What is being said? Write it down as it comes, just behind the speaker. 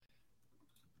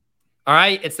All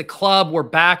right, it's the club. We're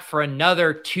back for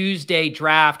another Tuesday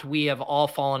draft. We have all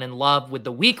fallen in love with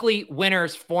the weekly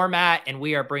winners format, and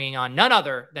we are bringing on none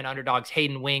other than Underdog's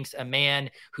Hayden Winks, a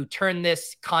man who turned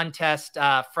this contest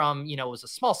from, it was a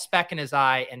small speck in his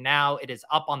eye, and now it is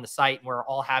up on the site, and we're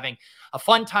all having a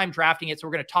fun time drafting it. So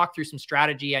we're going to talk through some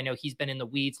strategy. I know he's been in the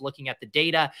weeds looking at the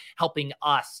data, helping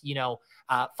us,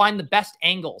 find the best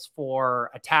angles for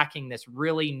attacking this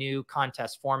really new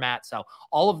contest format. So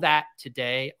all of that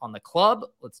today on the club.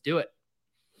 Let's do it.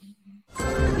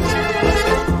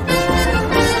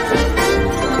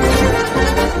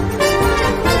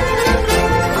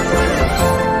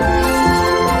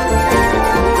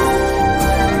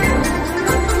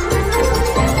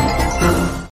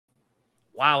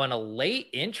 Wow, and a late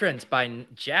entrance by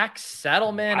Jack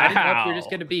Settleman. Wow. I didn't know if you were just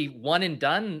going to be one and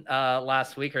done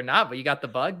last week or not, but you got the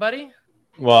bug, buddy?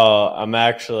 Well,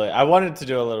 I wanted to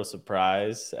do a little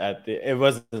surprise it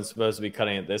wasn't supposed to be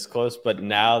cutting it this close, but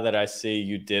now that I see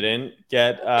you didn't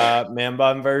get a man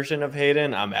bun version of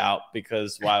Hayden, I'm out,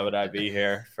 because why would I be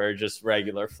here for just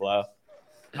regular flow?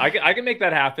 I can make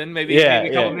that happen. Maybe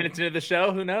a couple minutes into the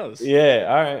show. Who knows? Yeah.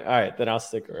 All right. Then I'll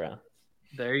stick around.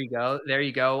 There you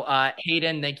go.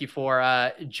 Hayden, thank you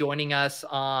for joining us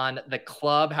on the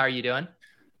club. How are you doing?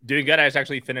 Doing good. I just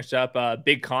actually finished up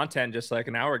big content just like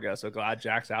an hour ago. So glad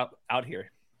Jack's out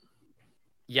here.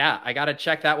 Yeah, I got to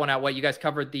check that one out. What, you guys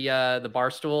covered the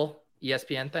Barstool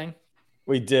ESPN thing?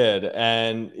 We did.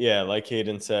 And yeah, like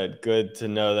Hayden said, good to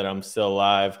know that I'm still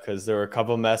alive, because there were a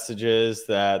couple messages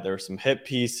that there were some hit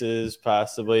pieces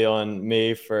possibly on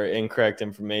me for incorrect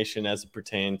information as it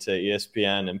pertained to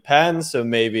ESPN and Penn. So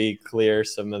maybe clear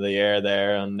some of the air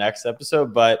there on the next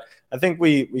episode. But I think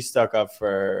we stuck up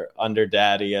for Under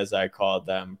Daddy, as I called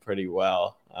them, pretty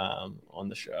well on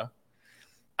the show.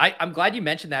 I'm glad you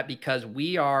mentioned that, because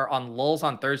we are on Lulz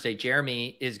on Thursday.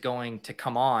 Jeremy is going to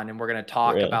come on, and we're going to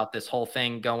talk about this whole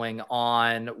thing going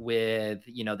on with,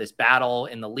 this battle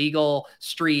in the legal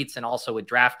streets, and also with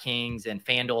DraftKings and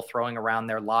FanDuel throwing around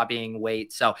their lobbying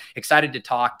weight. So excited to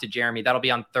talk to Jeremy. That'll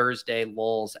be on Thursday,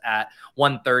 Lulz at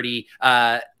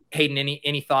 1:30. Hayden,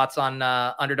 any thoughts on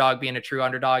Underdog being a true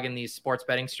underdog in these sports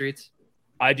betting streets?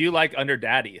 I do like Under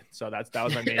Daddy. So that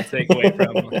was my main takeaway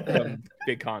from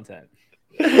big content.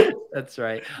 That's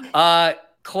right.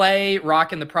 Clay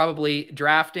rocking the probably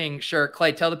drafting shirt.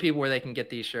 Clay, tell the people where they can get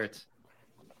these shirts.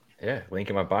 Yeah, link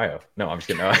in my bio. No, I'm just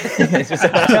kidding. No. It's just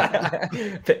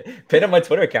pin on my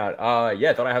Twitter account.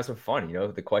 I thought I'd have some fun.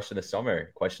 The question of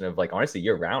summer, question of honestly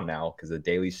year round now, because the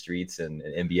daily streets and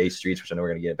NBA streets, which I know we're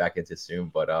gonna get back into soon.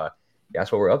 But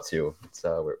that's what we're up to. It's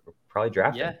we're probably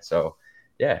drafting. Yeah. So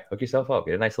yeah, hook yourself up.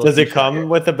 Get a nice little. Does it come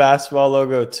with the basketball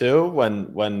logo too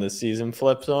when the season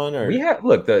flips on? Or we have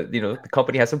the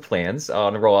company has some plans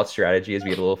on the rollout strategy as we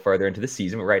get a little further into the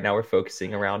season. But right now we're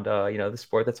focusing around the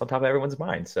sport that's on top of everyone's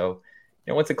mind. So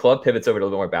once the club pivots over to a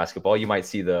little more basketball, you might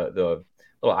see the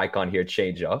little icon here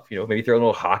change up. Maybe throw a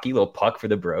little hockey, little puck for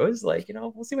the bros.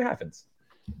 We'll see what happens.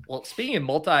 Well, speaking of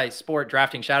multi-sport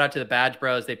drafting, shout out to the Badge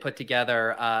Bros. They put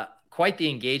together quite the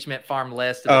engagement farm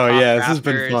list. This has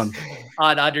been fun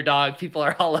on Underdog. People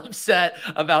are all upset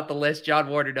about the list. John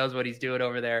Warner knows what he's doing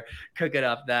over there, cooking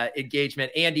up that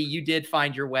engagement. Andy, you did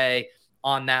find your way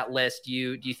on that list. Do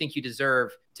you think you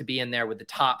deserve to be in there with the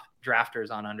top drafters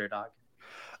on Underdog?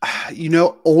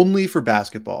 Only for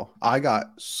basketball. I got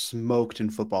smoked in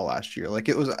football last year.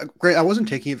 It was great. I wasn't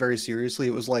taking it very seriously.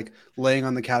 It was like laying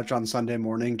on the couch on Sunday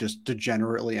morning, just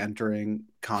degenerately entering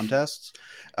contests.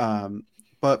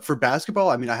 But for basketball,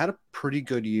 I had a pretty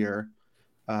good year.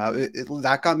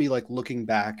 That got me looking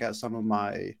back at some of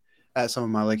my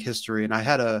history, and I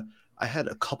had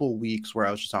a couple weeks where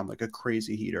I was just on a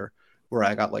crazy heater, where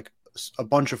I got a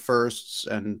bunch of firsts,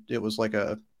 and it was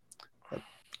a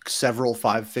several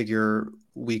 5-figure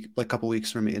week, couple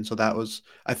weeks for me. And so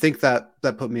I think that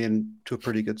put me into a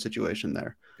pretty good situation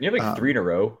there. You have 3 in a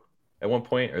row at one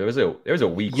point, or there was a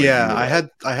week. Yeah,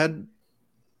 I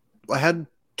had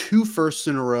 2 firsts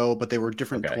in a row, but they were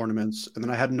different tournaments. And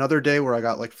then I had another day where I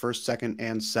got first, second,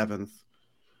 and seventh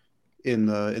in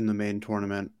the main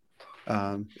tournament.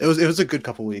 It was a good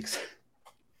couple weeks.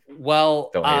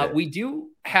 Well, we do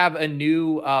have a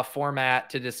new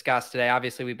format to discuss today.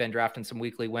 Obviously, we've been drafting some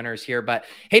weekly winners here, but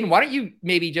Hayden, why don't you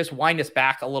maybe just wind us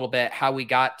back a little bit, how we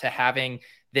got to having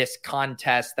this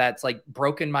contest that's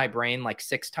broken my brain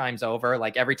 6 times over.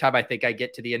 Every time I think I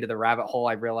get to the end of the rabbit hole,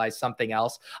 I realize something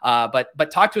else.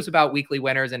 But talk to us about weekly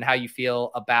winners and how you feel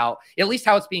about at least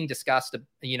how it's being discussed,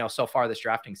 so far this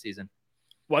drafting season.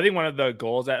 Well, I think one of the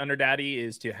goals at Under Daddy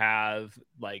is to have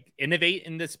innovate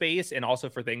in this space, and also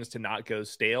for things to not go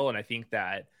stale. And I think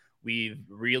that We've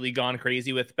really gone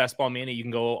crazy with Best Ball Mania. You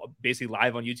can go basically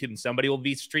live on YouTube and somebody will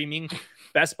be streaming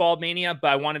Best Ball Mania, but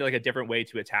I wanted like a different way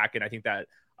to attack it. I think that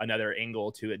another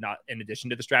angle to it, not in addition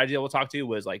to the strategy that we'll talk to,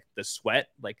 was like the sweat.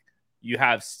 Like you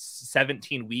have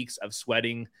 17 weeks of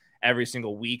sweating every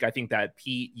single week. I think that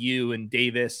Pete, you and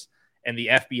Davis and the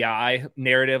FBI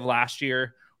narrative last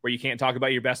year where you can't talk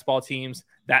about your best ball teams,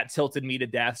 that tilted me to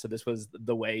death. So this was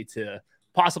the way to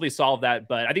possibly solve that.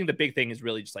 But I think the big thing is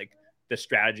really just like the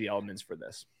strategy elements for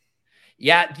this.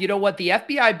 Yeah, you know what? The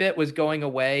FBI bit was going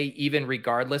away even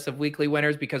regardless of weekly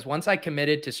winners, because once I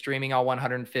committed to streaming all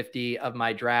 150 of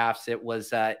my drafts, it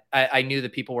was I knew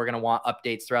that people were going to want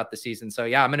updates throughout the season. So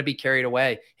yeah, I'm going to be carried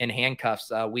away in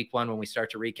handcuffs week one when we start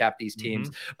to recap these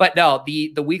teams. But no,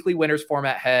 the weekly winners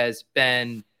format has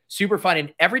been super fun.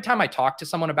 And every time I talk to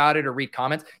someone about it or read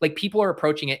comments, like people are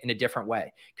approaching it in a different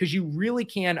way, because you really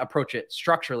can approach it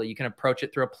structurally. You can approach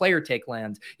it through a player take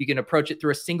lens. You can approach it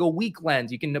through a single week lens.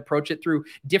 You can approach it through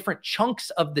different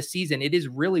chunks of the season. It is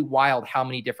really wild how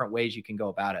many different ways you can go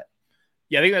about it.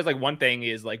 Yeah, I think that's like one thing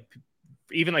is like,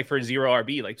 even like for zero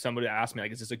RB, like somebody asked me,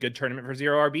 like, is this a good tournament for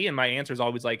zero RB? And my answer is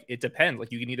always like, it depends.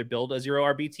 Like you can either build a zero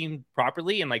RB team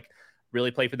properly and like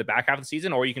really play for the back half of the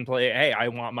season, or you can play, hey, I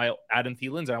want my Adam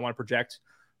Thielens and I want to project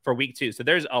for week 2. So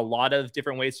there's a lot of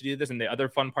different ways to do this. And the other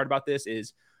fun part about this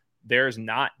is there's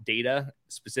not data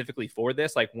specifically for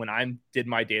this. Like when I did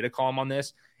my data column on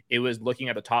this, it was looking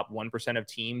at the top 1% of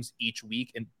teams each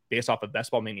week and based off of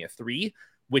Best Ball Mania 3,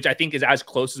 which I think is as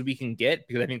close as we can get,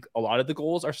 because I think a lot of the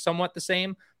goals are somewhat the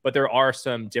same, but there are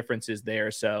some differences there.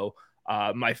 So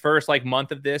my first like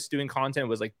month of this doing content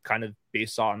was like kind of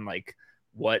based on like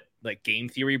what like game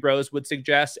theory bros would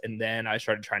suggest. And then I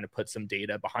started trying to put some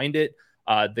data behind it.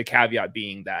 The caveat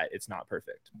being that it's not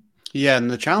perfect. Yeah,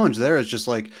 and the challenge there is just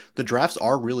like the drafts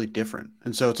are really different.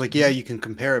 And so it's like, yeah, you can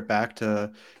compare it back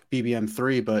to BBM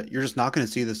 3, but you're just not going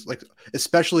to see this, like,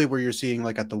 especially where you're seeing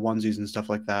like at the onesies and stuff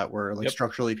like that, where like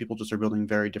structurally people just are building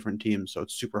very different teams. So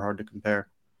it's super hard to compare.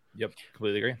 Yep,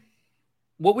 completely agree.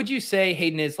 What would you say,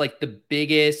 Hayden, is like the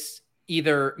biggest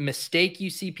either mistake you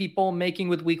see people making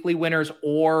with weekly winners,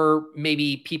 or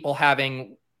maybe people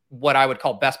having what I would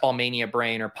call Best Ball Mania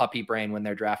brain or puppy brain when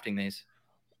they're drafting these?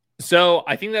 So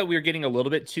I think that we're getting a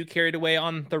little bit too carried away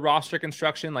on the roster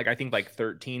construction. Like I think like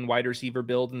 13 wide receiver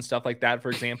builds and stuff like that, for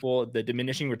example, the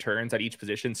diminishing returns at each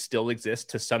position still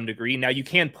exist to some degree. Now you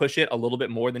can push it a little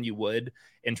bit more than you would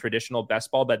in traditional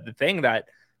best ball. But the thing that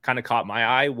kind of caught my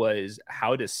eye was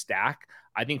how to stack.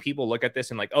 I think people look at this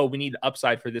and like, oh, we need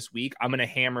upside for this week. I'm going to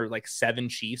hammer like 7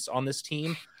 Chiefs on this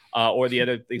team. Or the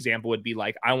other example would be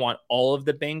like, I want all of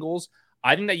the Bengals.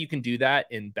 I think that you can do that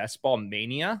in Best Ball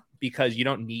Mania because you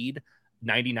don't need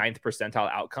 99th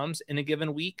percentile outcomes in a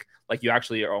given week. Like you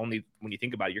actually are only, when you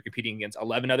think about it, you're competing against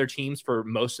 11 other teams for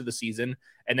most of the season.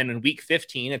 And then in week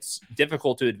 15, it's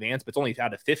difficult to advance, but it's only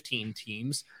out of 15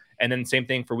 teams. And then same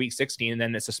thing for week 16. And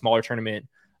then it's a smaller tournament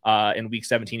in week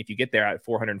 17 if you get there at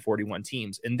 441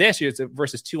 teams. And this year it's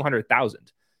versus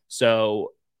 200,000.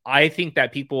 So I think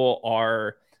that people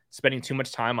are spending too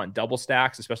much time on double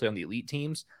stacks, especially on the elite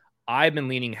teams. I've been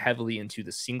leaning heavily into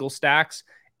the single stacks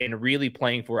and really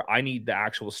playing for, I need the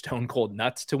actual stone cold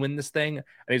nuts to win this thing. And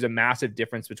there's a massive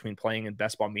difference between playing in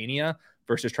Best Ball Mania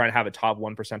versus trying to have a top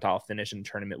 1 percentile finish in a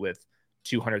tournament with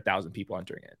 200,000 people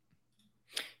entering it.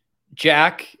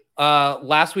 Jack,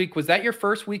 last week, was that your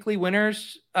first weekly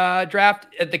winners draft?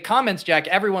 The comments, Jack,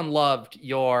 everyone loved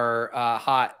your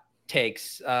hot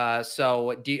takes. So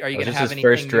are you going to have anything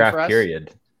first new draft for us?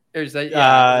 Period. There's a,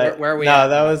 where are we?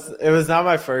 No, at? it was not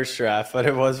my first draft, but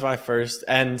it was my first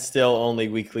and still only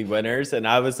weekly winners. And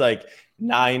I was like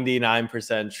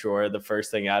 99% sure the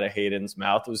first thing out of Hayden's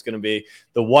mouth was going to be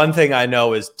the one thing I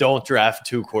know is don't draft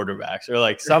 2 quarterbacks, or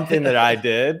like something that I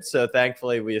did. So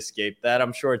thankfully we escaped that.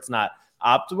 I'm sure it's not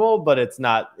optimal, but it's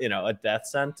not, a death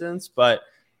sentence. But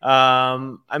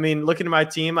I mean, looking at my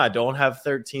team, I don't have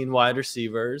 13 wide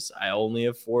receivers. I only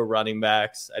have 4 running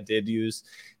backs. I did use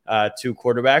 2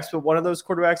 quarterbacks, but one of those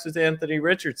quarterbacks was Anthony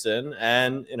Richardson,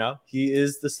 and he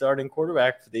is the starting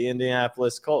quarterback for the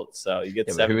Indianapolis Colts. So you get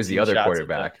who was the other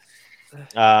quarterback?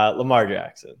 Lamar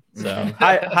Jackson. So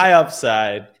high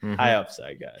upside, high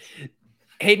upside guys.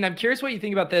 Hayden, I'm curious what you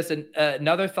think about this. And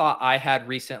another thought I had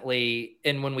recently,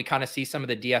 and when we kind of see some of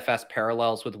the DFS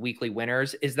parallels with weekly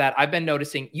winners, is that I've been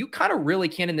noticing you kind of really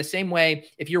can, in the same way,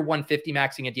 if you're 150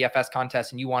 maxing a DFS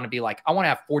contest and you want to be like, I want to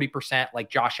have 40%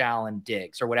 like Josh Allen,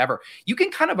 Diggs, or whatever, you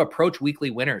can kind of approach weekly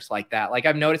winners like that. Like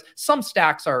I've noticed some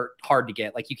stacks are hard to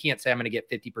get. Like you can't say I'm going to get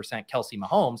 50% Kelsey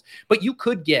Mahomes, but you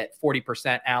could get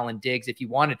 40% Allen, Diggs if you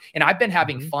wanted. And I've been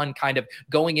having fun kind of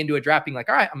going into a draft being like,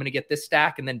 all right, I'm going to get this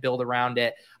stack and then build around it.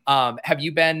 it. Have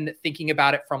you been thinking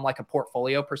about it from like a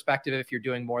portfolio perspective if you're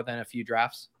doing more than a few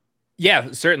drafts?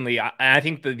 Yeah, certainly. I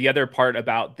think the other part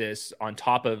about this, on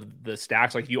top of the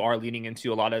stacks, like you are leaning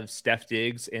into a lot of Steph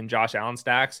Diggs and Josh Allen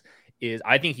stacks, is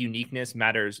I think uniqueness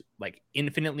matters like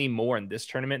infinitely more in this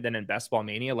tournament than in Best Ball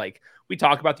Mania. Like we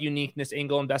talk about the uniqueness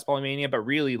angle in Best Ball Mania, but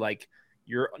really like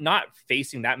you're not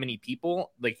facing that many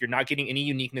people. Like you're not getting any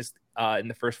uniqueness in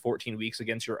the first 14 weeks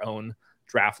against your own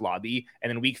draft lobby. And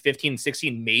then week 15,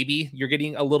 16, maybe you're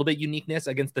getting a little bit uniqueness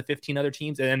against the 15 other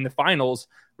teams. And then the finals,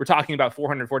 we're talking about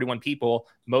 441 people.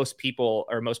 Most people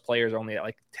or most players are only at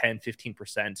like 10,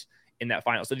 15% in that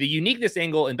final. So the uniqueness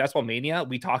angle in Best Ball Mania,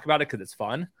 we talk about it because it's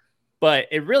fun, but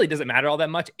it really doesn't matter all that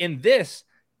much. In this,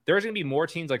 there's going to be more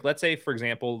teams. Like let's say, for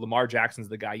example, Lamar Jackson's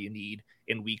the guy you need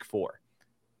in week 4.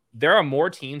 There are more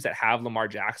teams that have Lamar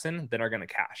Jackson than are going to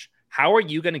cash. How are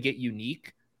you going to get a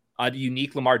unique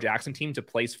Lamar Jackson team to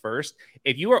place first?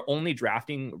 If you are only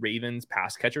drafting Ravens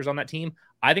pass catchers on that team,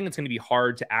 I think it's going to be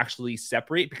hard to actually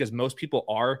separate because most people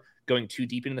are going too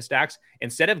deep into the stacks.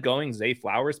 Instead of going Zay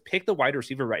Flowers, pick the wide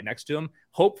receiver right next to him.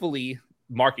 Hopefully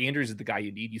Mark Andrews is the guy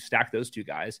you need. You stack those two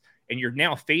guys and you're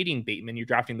now fading Bateman. You're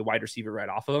drafting the wide receiver right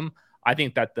off of him. I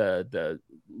think that the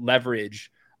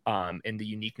leverage and the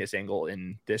uniqueness angle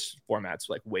in this format's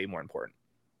like way more important.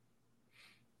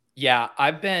 Yeah,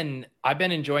 I've been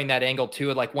enjoying that angle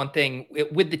too. Like one thing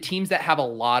with the teams that have a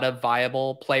lot of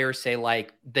viable players, say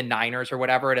like the Niners or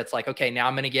whatever, and it's like, okay, now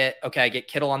I get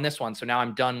Kittle on this one. So now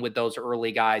I'm done with those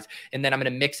early guys. And then I'm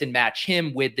going to mix and match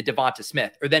him with the Devonta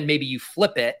Smith. Or then maybe you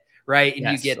flip it, right?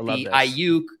 And you get the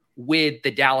Ayuk with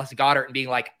the Dallas Goedert and being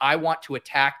like, I want to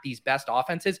attack these best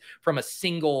offenses from a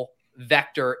single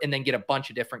vector and then get a bunch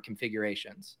of different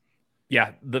configurations.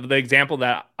 Yeah, the example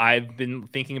that I've been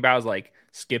thinking about is like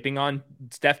skipping on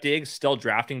Steph Diggs, still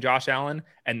drafting Josh Allen,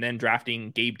 and then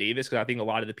drafting Gabe Davis, because I think a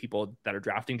lot of the people that are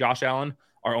drafting Josh Allen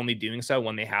are only doing so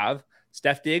when they have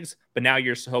Steph Diggs. But now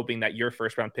you're hoping that your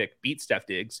first round pick beats Steph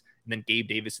Diggs, and then Gabe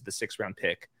Davis is the 6th round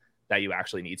pick that you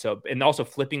actually need. So, and also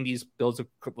flipping these builds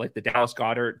like the Dallas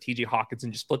Goedert, TJ Hawkins,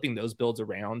 and just flipping those builds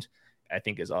around, I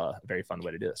think is a very fun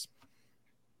way to do this.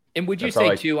 And would you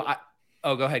say too?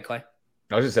 Go ahead, Clay.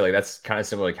 I was just saying, like, that's kind of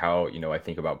similar, like how, you know, I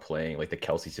think about playing like the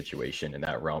Kelsey situation in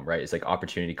that realm, right? It's like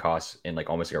opportunity costs in like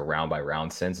almost like a round by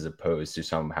round sense as opposed to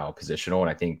somehow positional. And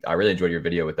I think I really enjoyed your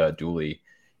video with Dooley.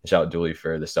 Shout out Dooley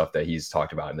for the stuff that he's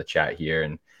talked about in the chat here.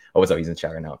 And what's up? He's in the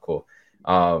chat right now. Cool.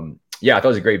 Yeah, I thought it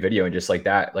was a great video. And just like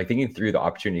that, like thinking through the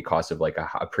opportunity cost of like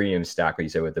a premium stack, like you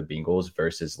said, with the Bengals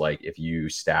versus like if you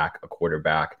stack a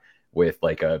quarterback with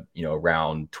like a, you know,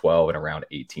 around 12 and around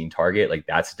 18 target, like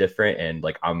that's different. And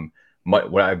like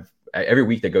every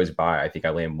week that goes by, I think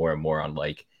I land more and more on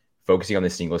like focusing on the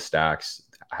single stacks,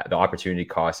 the opportunity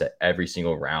costs at every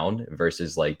single round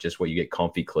versus like just what you get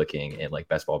comfy clicking in like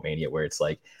Best Ball Mania, where it's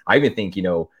like, I even think, you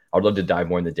know, I would love to dive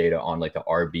more in the data on like the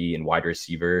RB and wide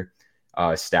receiver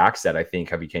stacks that I think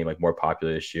have became like more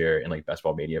popular this year in like Best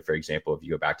Ball Mania. For example, if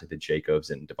you go back to the Jacobs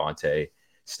and Devontae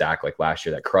stack like last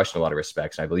year that crushed in a lot of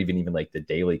respects. And I believe in even like the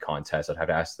daily contest, I'd have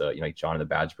to ask the, you know, like John and the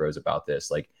Badge Bros about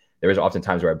this. Like there was often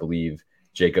times where I believe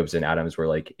Jacobs and Adams were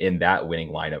like in that winning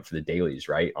lineup for the dailies,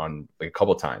 right? On like a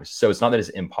couple times. So it's not that it's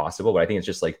impossible, but I think it's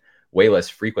just like way less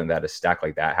frequent that a stack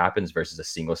like that happens versus a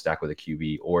single stack with a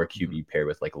QB or a QB paired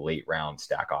with like late round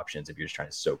stack options if you're just trying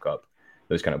to soak up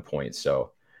those kind of points.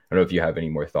 So I don't know if you have any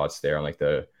more thoughts there on like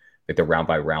the round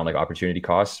by round like opportunity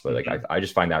costs, but like I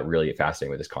just find that really fascinating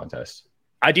with this contest.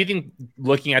 I do think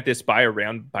looking at this by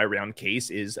round case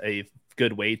is a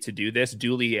good way to do this.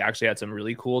 Dooley actually had some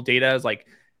really cool data. It's like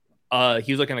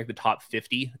he was looking like the top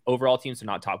 50 overall teams, so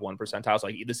not top 1 percentile. So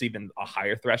like this is even a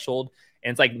higher threshold.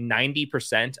 And it's like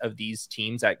 90% of these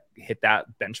teams that hit that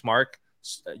benchmark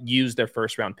use their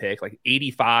first round pick. Like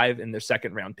 85 and their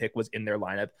second round pick was in their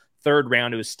lineup. Third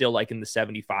round, it was still like in the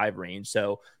 75 range.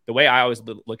 So the way I always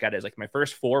look at it is like my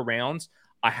first 4 rounds,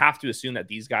 I have to assume that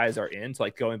these guys are in. So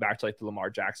like going back to like the Lamar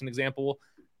Jackson example,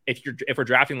 if we're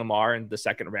drafting Lamar in the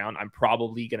second round, I'm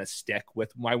probably going to stick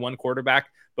with my one quarterback.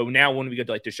 But now when we go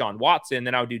to like Deshaun Watson,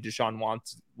 then I would do Deshaun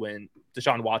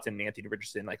Watson and Anthony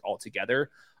Richardson like all together.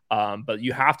 But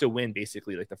you have to win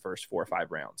basically like the first 4 or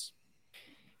 5 rounds.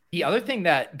 The other thing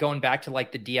that going back to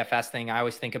like the DFS thing, I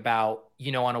always think about,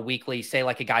 you know, on a weekly, say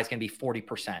like a guy's going to be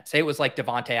 40%. Say it was like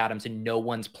Devontae Adams and no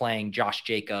one's playing Josh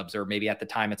Jacobs, or maybe at the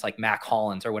time it's like Mac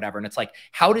Hollins or whatever. And it's like,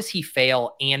 how does he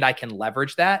fail? And I can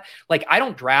leverage that. Like I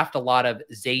don't draft a lot of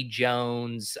Zay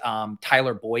Jones,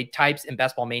 Tyler Boyd types in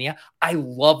Best Ball Mania. I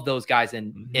love those guys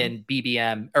in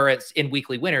BBM or it's in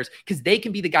weekly winners because they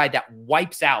can be the guy that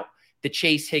wipes out the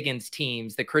Chase Higgins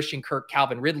teams, the Christian Kirk,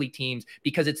 Calvin Ridley teams,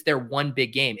 because it's their one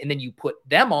big game. And then you put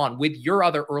them on with your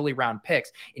other early round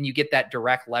picks and you get that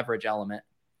direct leverage element.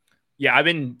 Yeah,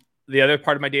 the other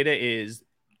part of my data is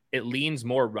it leans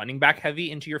more running back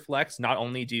heavy into your flex. Not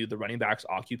only do the running backs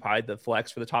occupy the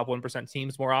flex for the top 1%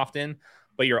 teams more often,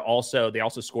 but they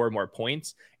also score more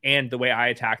points. And the way I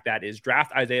attack that is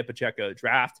draft Isaiah Pacheco,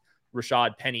 draft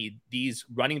Rashad Penny, these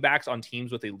running backs on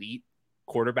teams with elite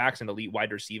quarterbacks and elite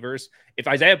wide receivers. If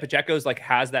Isaiah Pacheco's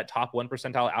has that top 1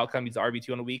 percentile outcome, he's the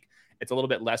RB2 on a week, it's a little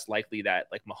bit less likely that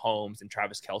Mahomes and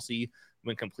Travis Kelce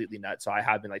went completely nuts. So I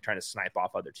have been trying to snipe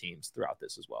off other teams throughout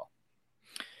this as well.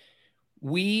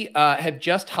 We have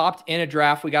just hopped in a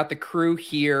draft. We got the crew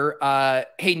here.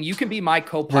 Hayden, you can be my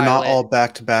co-pilot. We're not all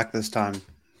back to back this time.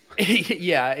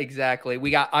 Yeah, exactly.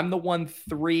 I'm the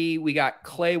 1-3. We got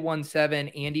Clay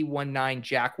 1-7, Andy 1-9,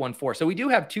 Jack 1-4. So we do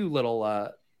have two little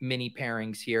mini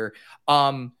pairings here.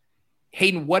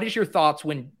 Hayden, what is your thoughts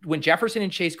when Jefferson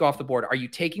and Chase go off the board? Are you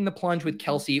taking the plunge with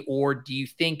Kelce, or do you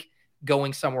think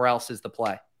going somewhere else is the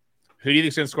play? Who do you think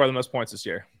is going to score the most points this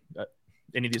year?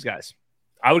 Any of these guys?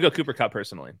 I would go Cooper Kupp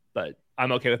personally, but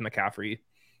I'm okay with McCaffrey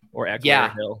or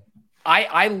Eckler or Hill.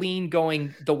 I lean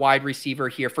going the wide receiver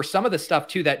here for some of the stuff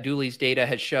too that Dooley's data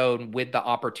has shown with the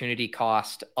opportunity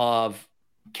cost of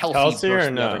Kelce versus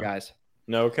or no? The other guys.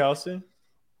 No Kelce?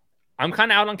 I'm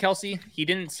kind of out on Kelce. He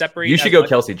didn't separate. You should go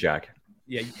Kelce, Jack.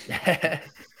 Yeah.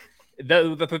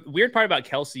 The weird part about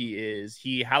Kelce is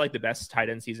he had the best tight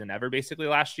end season ever basically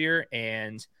last year,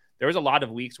 and there was a lot of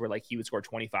weeks where he would score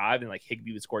 25 and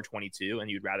Higbee would score 22,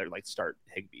 and you'd rather start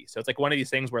Higbee. So it's one of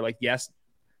these things where yes,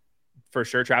 for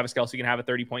sure Travis Kelce can have a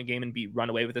 30-point game and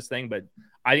run away with this thing, but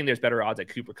I think there's better odds that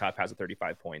Cooper Kupp has a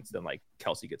 35 points than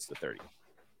Kelce gets to 30.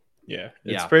 Yeah,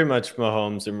 it's pretty much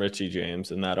Mahomes and Richie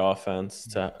James in that offense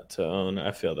to own.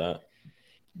 I feel that.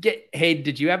 Hey,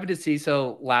 did you happen to see?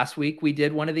 So last week we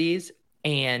did one of these,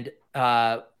 and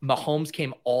Mahomes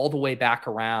came all the way back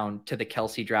around to the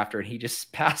Kelce drafter, and he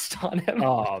just passed on him.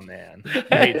 Oh man,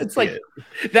 it's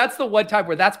that's the one time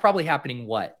where that's probably happening.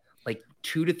 What,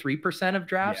 2 to 3% of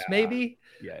drafts, maybe?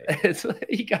 Yeah. It's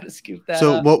you got to scoop that.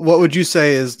 So up. what would you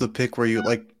say is the pick where you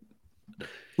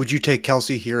would you take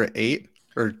Kelce here at 8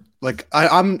 or?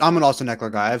 I'm an Austin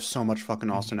Eckler guy. I have so much fucking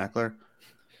Austin Eckler.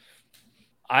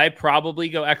 I probably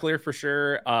go Eckler for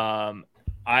sure.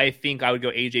 I think I would go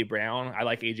AJ Brown. I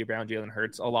like AJ Brown, Jalen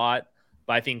Hurts a lot,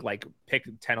 but I think pick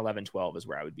 10, 11, 12 is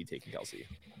where I would be taking Kelce.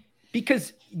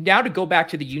 Because now to go back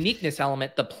to the uniqueness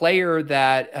element, the player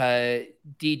that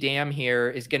D Dam here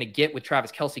is going to get with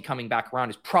Travis Kelce coming back around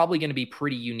is probably going to be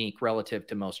pretty unique relative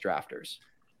to most drafters.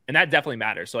 And that definitely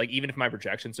matters. So even if my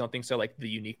projections don't think so, the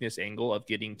uniqueness angle of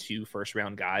getting 2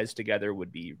 first-round guys together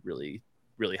would be really,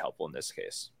 really helpful in this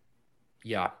case.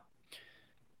 Yeah.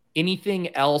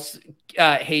 Anything else,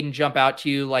 Hayden, jump out to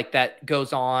you that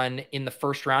goes on in the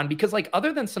first round? Because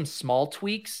other than some small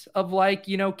tweaks of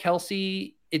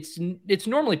Kelce, it's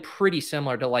normally pretty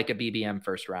similar to a BBM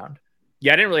first round.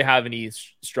 Yeah, I didn't really have any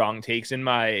strong takes in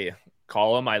my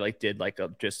column. I did a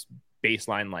just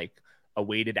baseline a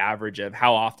weighted average of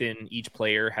how often each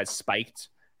player has spiked,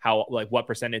 how what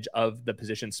percentage of the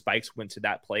position spikes went to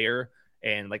that player,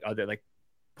 and other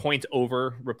points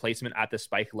over replacement at the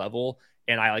spike level.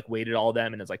 And I weighted all of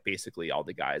them, and it's basically all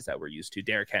the guys that we're used to.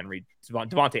 Derrick Henry,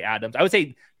 Devontae Adams. I would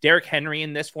say Derrick Henry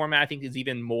in this format, I think, is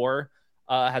even more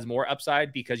has more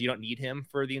upside because you don't need him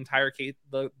for the entire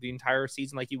the entire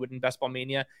season like you would in Best Ball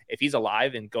Mania. If he's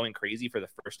alive and going crazy for the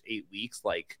first 8 weeks,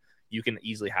 you can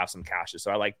easily have some cashes.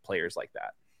 So I like players like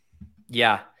that.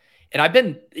 Yeah. And I've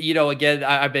been, again,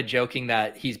 I've been joking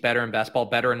that he's better in best ball,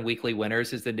 better in weekly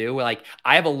winners is the new. I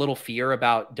have a little fear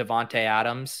about Devontae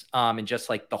Adams and just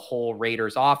the whole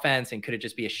Raiders offense, and could it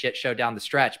just be a shit show down the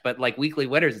stretch? But weekly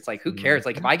winners, it's who cares?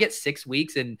 If I get 6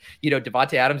 weeks and,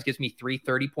 Devontae Adams gives me 3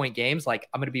 30-point games, I'm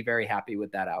going to be very happy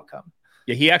with that outcome.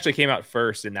 Yeah, he actually came out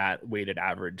first in that weighted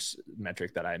average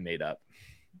metric that I made up.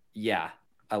 Yeah.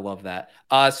 I love that.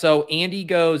 So Andy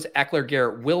goes Eckler,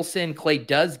 Garrett Wilson. Clay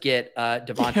does get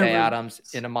Devontae Adams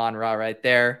in Amon-Ra right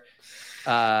there.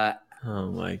 Oh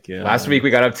my God. Last week we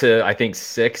got up to, I think,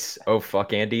 6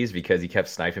 fuck Andy's because he kept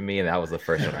sniping me, and that was the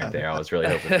first one right there. I was really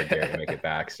hoping for Garrett to make it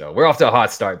back. So we're off to a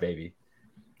hot start, baby.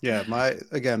 Yeah, my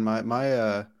the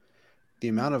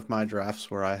amount of my drafts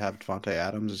where I have Devontae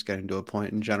Adams is getting to a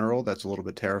point in general that's a little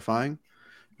bit terrifying.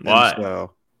 Why? And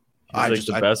so He's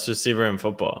the best receiver in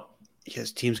football.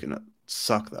 His team's gonna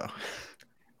suck though.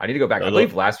 I need to go back. I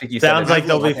believe last week you sounds said like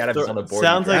they'll be Adams on the board.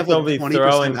 sounds like they'll be 20%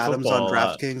 throwing Adams football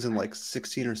on DraftKings and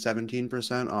 16 or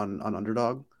 17% on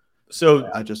Underdog. So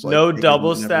I just no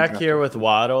double stack here with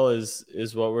Waddle is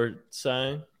what we're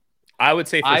saying. I would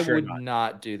say I sure would not.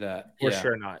 not do that. For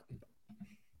sure not.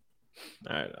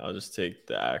 All right, I'll just take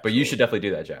the actual But you should definitely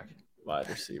do that, Jack. wide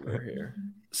receiver here.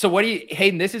 So what do you,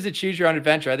 Hayden? This is a choose your own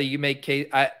adventure. Either you make case.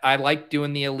 I like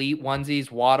doing the elite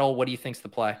onesies. Waddle. What do you think's the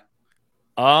play?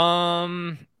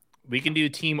 We can do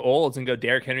Team Olds and go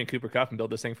Derrick Henry and Cooper Kupp and build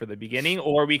this thing for the beginning,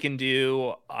 or we can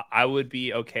do. I would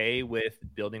be okay with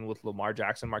building with Lamar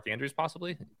Jackson, Mark Andrews,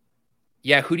 possibly.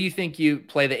 Yeah, who do you think you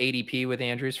play the ADP with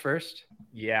Andrews first?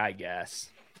 Yeah, I guess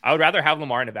I would rather have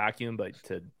Lamar in a vacuum, but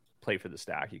to play for the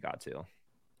stack, you got to.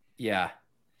 Yeah,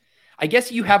 I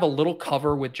guess you have a little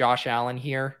cover with Josh Allen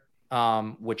here,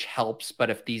 which helps. But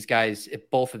if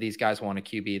both of these guys want a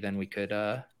QB, then we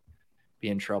could be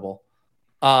in trouble.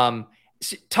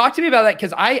 Talk to me about that,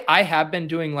 because I have been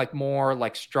doing like more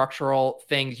like structural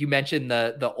things. You mentioned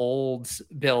the Olds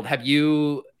build. Have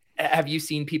you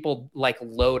seen people like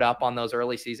load up on those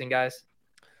early season guys?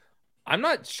 I'm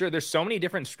not sure. There's so many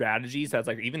different strategies that's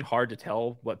like even hard to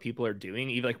tell what people are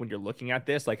doing. Even like when you're looking at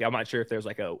this, like I'm not sure if there's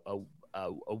like a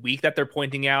week that they're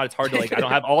pointing out. It's hard to like I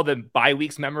don't have all the bye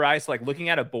weeks memorized. So, like looking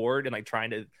at a board and like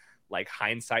trying to like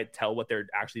hindsight tell what they're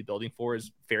actually building for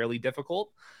is fairly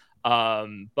difficult.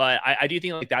 But I do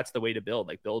think like that's the way to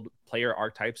build player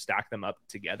archetypes, stack them up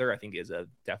together. I think is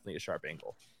definitely a sharp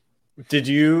angle. Did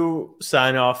you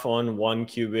sign off on one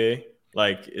QB?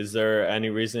 Like, is there any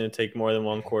reason to take more than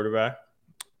one quarterback?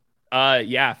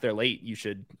 Yeah, if they're late,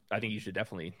 I think you should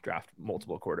definitely draft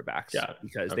multiple quarterbacks. Yeah,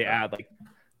 because they add like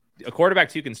a quarterback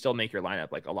too can still make your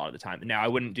lineup like a lot of the time. Now I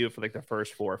wouldn't do it for like the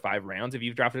first 4 or 5 rounds if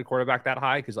you've drafted a quarterback that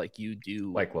high, because like you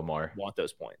do like Lamar want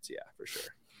those points. Yeah, for sure.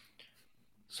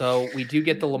 So we do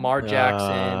get the Lamar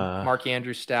Jackson, Mark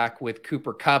Andrews stack with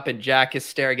Cooper Kupp, and Jack is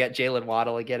staring at Jalen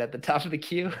Waddle again at the top of the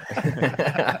queue.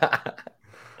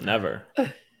 Never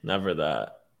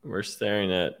that. We're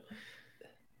staring at.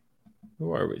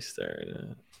 Who are we staring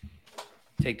at?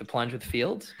 Take the plunge with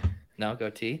Fields? No, go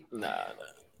T. Nah.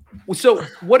 So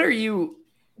what are you,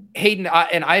 Hayden?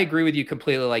 And I agree with you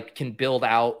completely. Like, can build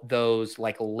out those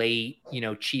like late,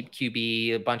 cheap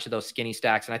QB, a bunch of those skinny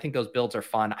stacks, and I think those builds are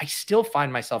fun. I still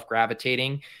find myself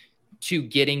gravitating to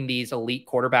getting these elite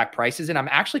quarterback prices, and I'm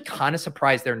actually kind of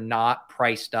surprised they're not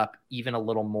priced up even a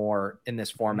little more in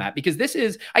this format, because this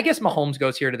is, I guess Mahomes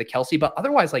goes here to the Kelsey, but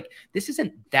otherwise, like, this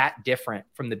isn't that different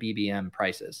from the BBM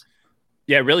prices.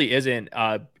 Yeah, it really isn't,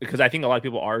 because I think a lot of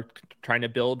people are trying to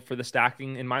build for the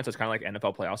stacking in mind. So it's kind of like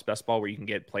NFL playoffs best ball, where you can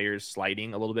get players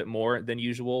sliding a little bit more than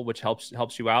usual, which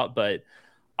helps you out. But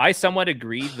I somewhat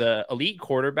agree. The elite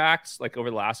quarterbacks, like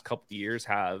over the last couple of years,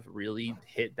 have really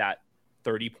hit that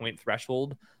 30-point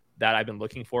threshold that I've been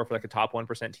looking for like a top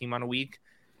 1% team on a week.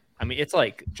 I mean, it's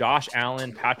like Josh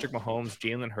Allen, Patrick Mahomes,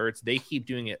 Jalen Hurts. They keep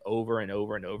doing it over and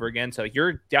over and over again. So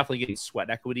you're definitely getting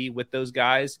sweat equity with those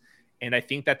guys. And I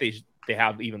think that they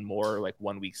have even more like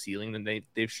 1 week ceiling than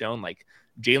they've shown. Like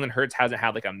Jalen Hurts hasn't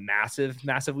had like a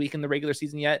massive week in the regular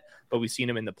season yet, but we've seen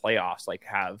him in the playoffs like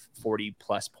have 40+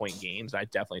 point games. I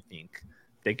definitely think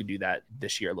they could do that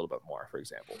this year a little bit more, for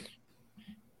example.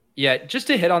 Yeah, just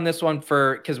to hit on this one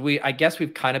because I guess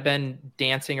we've kind of been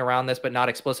dancing around this, but not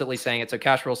explicitly saying it. So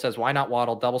Cash Rule says, why not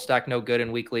Waddle? Double stack, no good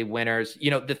in weekly winners.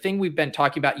 The thing we've been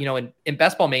talking about, in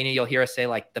Best Ball Mania, you'll hear us say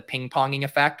like the ping ponging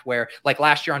effect, where like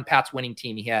last year on Pat's winning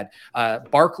team, he had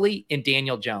Barkley and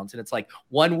Daniel Jones. And it's like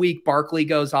 1 week Barkley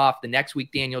goes off, the next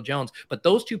week Daniel Jones. But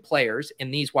those two players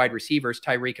and these wide receivers,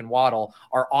 Tyreek and Waddle,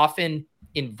 are often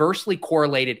inversely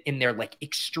correlated in their like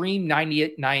extreme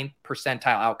 99th percentile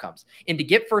outcomes. And to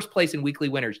get first place in weekly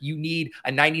winners, you need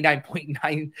a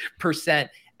 99.9%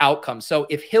 outcome. So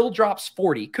if Hill drops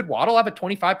 40, could Waddle have a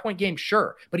 25-point game?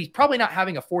 Sure, but he's probably not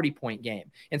having a 40-point game.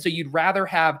 And so you'd rather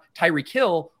have Tyreek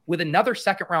Hill with another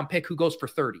second-round pick who goes for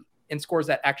 30 and scores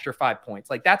that extra 5 points.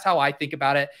 Like, that's how I think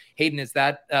about it. Hayden, is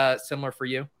that similar for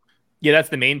you? Yeah, that's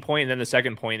the main point. And then the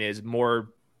second point is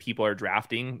more people are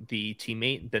drafting the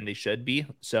teammate than they should be.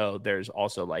 So there's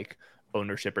also like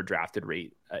ownership or drafted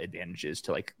rate advantages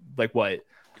to like what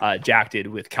Jack did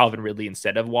with Calvin Ridley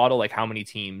instead of Waddle. Like how many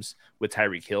teams with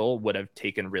Tyreek Hill would have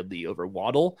taken Ridley over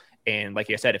Waddle? And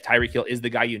like I said, if Tyreek Hill is the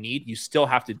guy you need, you still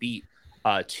have to beat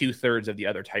 2/3 of the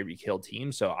other Tyreek Hill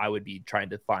teams. So I would be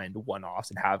trying to find one-offs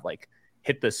and have like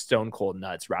hit the stone cold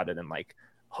nuts rather than like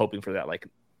hoping for that like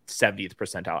 70th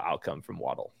percentile outcome from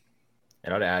Waddle.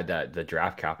 And I'd add that the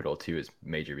draft capital too is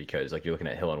major, because like you're looking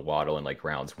at Hill and Waddle in like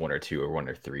rounds 1 or 2 or 1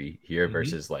 or 3 here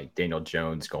versus like Daniel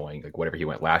Jones going like whatever he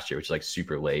went last year, which is like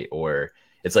super late. Or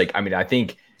it's like, I mean, I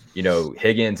think,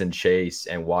 Higgins and Chase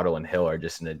and Waddle and Hill are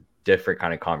just in a different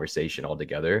kind of conversation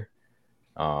altogether.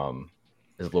 Is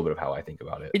a little bit of how I think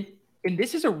about it. And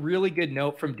this is a really good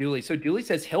note from Dooley. So Dooley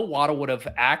says Hill Waddle would have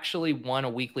actually won a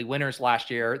weekly winners last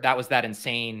year. That was that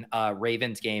insane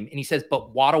Ravens game. And he says,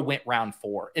 but Waddle went round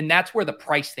 4. And that's where the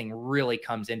price thing really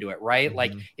comes into it, right? Mm-hmm.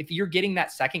 Like if you're getting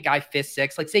that second guy, 5th,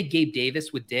 6th, like say Gabe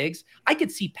Davis with Diggs, I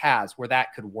could see paths where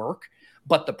that could work.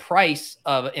 But the price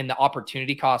of and the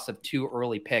opportunity cost of 2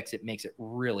 early picks, it makes it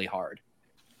really hard.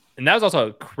 And that was also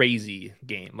a crazy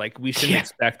game. Like we shouldn't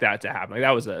expect that to happen. Like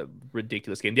that was a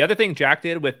ridiculous game. The other thing Jack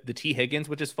did with the T Higgins,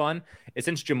 which is fun, is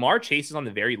since Jamar Chase is on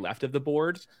the very left of the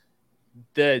board,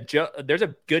 there's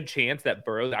a good chance that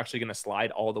Burrow's actually going to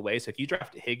slide all the way. So if you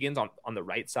draft Higgins on the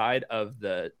right side of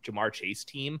the Jamar Chase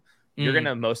team, you're going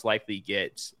to most likely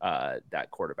get that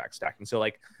quarterback stacking. So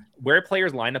like where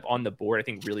players line up on the board, I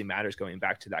think really matters going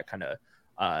back to that kind of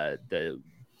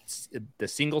the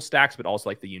single stacks, but also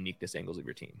like the uniqueness angles of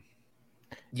your team.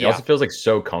 It also feels like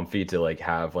so comfy to like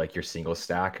have like your single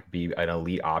stack be an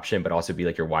elite option, but also be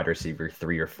like your wide receiver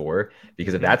 3 or 4.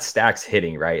 Because if that stack's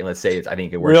hitting, right, and let's say I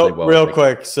think it works really well. Real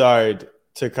quick, sorry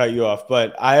to cut you off,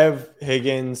 but I have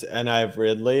Higgins and I have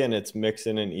Ridley, and it's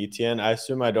Mixon and Etienne. I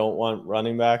assume I don't want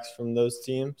running backs from those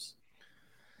teams.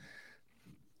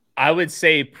 I would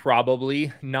say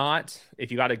probably not.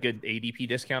 If you got a good ADP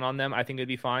discount on them, I think it'd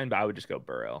be fine, but I would just go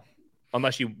Burrow.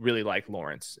 Unless you really like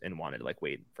Lawrence and wanted to like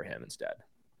wait for him instead.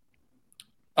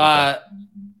 All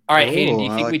right, Hayden, do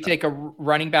you think we take a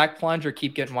running back plunge or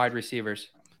keep getting wide receivers?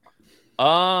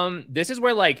 This is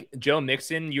where like Joe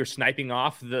Mixon, you're sniping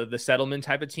off the settlement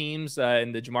type of teams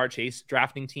and the Jamar Chase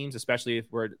drafting teams, especially if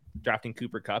we're drafting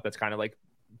Cooper Kupp. That's kind of like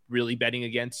really betting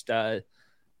against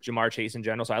Jamar Chase in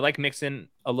general. So I like Mixon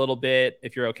a little bit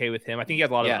if you're okay with him. I think he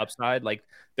has a lot of upside. Like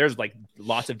there's like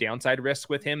lots of downside risks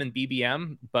with him in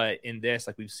BBM, but in this,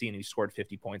 like we've seen, he scored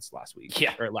 50 points last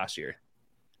year.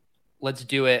 Let's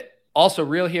do it. Also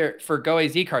real here for Go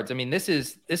AZ cards. I mean, this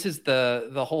is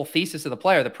the whole thesis of the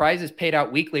player. The prize is paid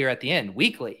out weekly or at the end.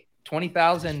 Weekly.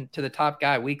 20,000 to the top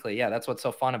guy weekly. Yeah, that's what's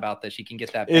so fun about this. You can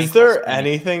get that. Is there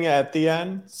anything at the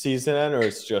end, season end, or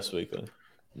it's just weekly?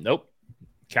 Nope.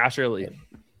 Cash early.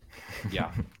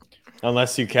 Yeah.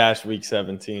 Unless you cash week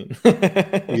 17.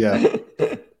 Yeah.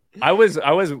 I was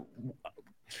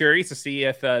curious to see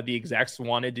if the execs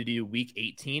wanted to do week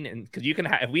 18, and because you can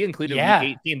if we included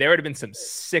week 18, there would have been some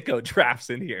sicko drafts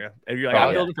in here. If you're like,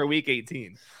 I'm building for week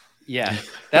 18. Yeah,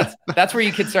 that's where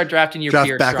you can start drafting your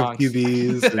draft back of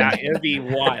QBs. It'd be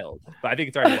wild, but I think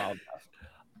it's already wild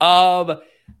enough.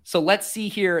 So let's see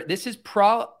here. This is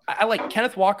I like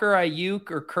Kenneth Walker,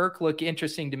 Ayuk, or Kirk look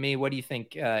interesting to me. What do you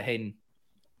think, Hayden?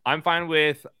 I'm fine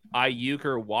with Ayuk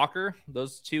or Walker.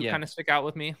 Those two kind of stick out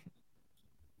with me.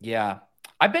 Yeah.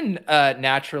 I've been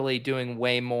naturally doing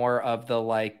way more of the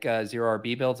like 0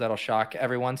 RB builds. That'll shock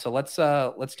everyone. So let's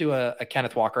do a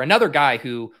Kenneth Walker, another guy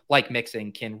who, like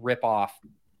Mixon, can rip off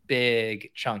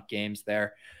big chunk games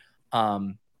there.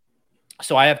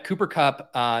 So I have Cooper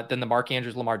Kupp, then the Mark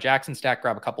Andrews, Lamar Jackson stack.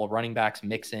 Grab a couple of running backs,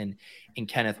 Mixon and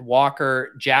Kenneth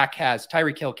Walker. Jack has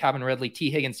Tyreek Hill, Calvin Ridley, T.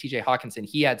 Higgins, TJ Hawkinson.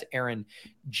 He adds Aaron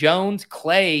Jones,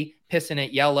 Clay, pissing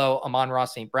it yellow, Amon-Ra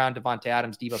St. Brown, Devonta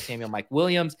Adams, Deebo Samuel, Mike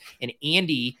Williams, and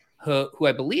Andy, who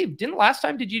I believe did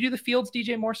you do the Fields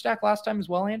DJ Moore stack last time as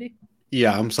well, Andy?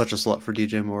 Yeah, I'm such a slut for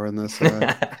DJ Moore in this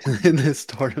in this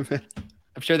tournament.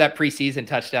 I'm sure that preseason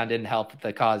touchdown didn't help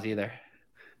the cause either.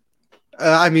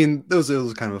 I mean, it was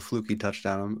kind of a fluky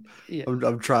touchdown.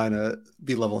 I'm trying to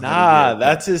be level-headed. Nah,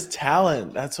 that's his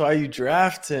talent. That's why you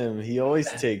draft him. He always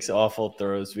takes awful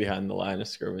throws behind the line of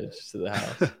scrimmage to the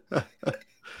house.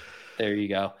 There you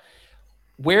go.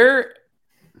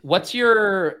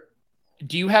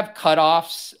 Do you have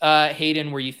cutoffs,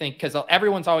 Hayden, where you think, because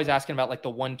everyone's always asking about like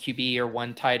the 1 QB or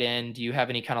 1 tight end. Do you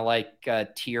have any kind of like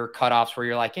tier cutoffs where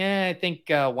you're like, I think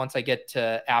once I get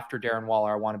to after Darren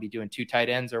Waller, I want to be doing 2 tight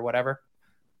ends or whatever?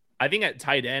 I think at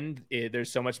tight end,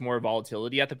 there's so much more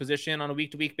volatility at the position on a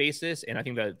week-to-week basis. And I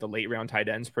think that the late-round tight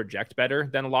ends project better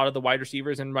than a lot of the wide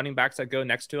receivers and running backs that go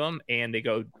next to them. And they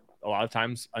go a lot of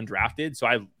times undrafted. So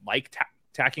I like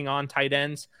tacking on tight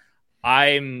ends.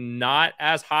 I'm not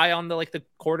as high on the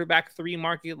quarterback 3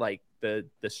 market, like the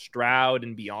Stroud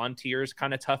and beyond tiers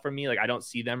kind of tough for me. Like I don't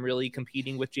see them really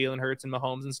competing with Jalen Hurts and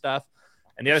Mahomes and stuff.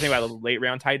 And the other thing about the late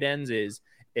round tight ends is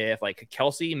if like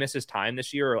Kelsey misses time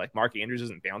this year or like Mark Andrews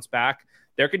doesn't bounce back,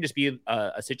 there could just be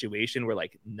a situation where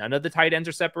like none of the tight ends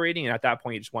are separating. And at that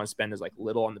point, you just want to spend as like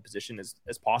little on the position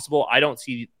as possible. I don't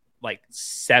see like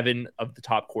 7 of the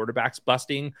top quarterbacks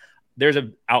busting. There's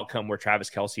an outcome where Travis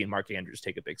Kelce and Mark Andrews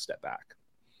take a big step back.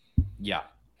 Yeah.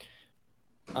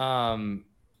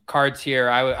 Cards here.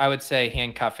 I would say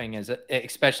handcuffing is,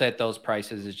 especially at those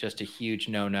prices, is just a huge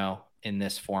no-no. in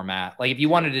this format. Like if you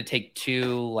wanted to take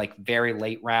 2 like very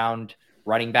late round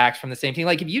running backs from the same team,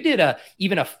 like if you did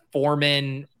even a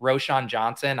Foreman, Roshan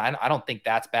Johnson, I don't think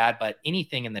that's bad, but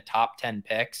anything in the top 10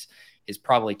 picks is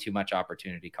probably too much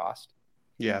opportunity cost.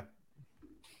 Yeah.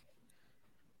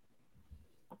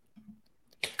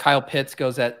 Kyle Pitts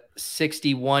goes at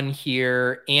 61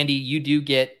 here. Andy, you do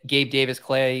get Gabe Davis.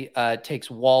 Clay takes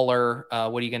Waller.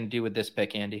 What are you going to do with this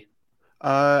pick, Andy?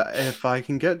 If I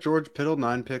can get George Kittle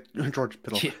 9 picks past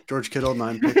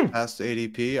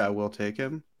ADP, I will take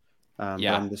him.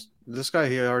 Yeah. But this guy,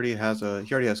 he already has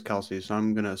Kelsey, so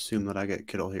I'm gonna assume that I get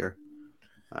Kittle here,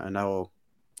 and I will.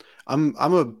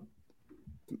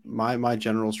 My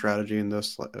general strategy in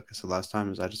this, like I said last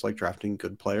time, is I just like drafting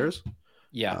good players.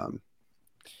 Yeah.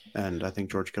 And I think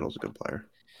George Kittle's a good player.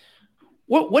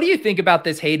 What do you think about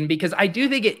this, Hayden? Because I do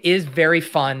think it is very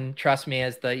fun. Trust me,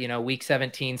 as the week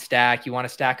 17 stack, you want to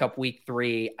stack up week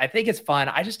 3. I think it's fun.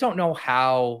 I just don't know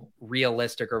how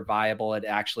realistic or viable it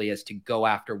actually is to go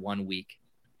after 1 week.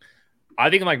 I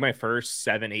think like my first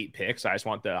 7-8 picks, I just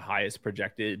want the highest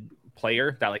projected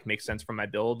player that like makes sense from my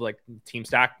build, like team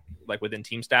stack, like within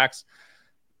team stacks.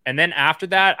 And then after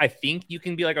that, I think you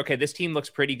can be like, okay, this team looks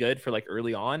pretty good for like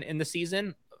early on in the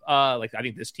season. Like I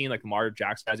think this team, like Lamar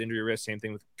Jackson has injury risk, same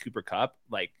thing with Cooper Kupp.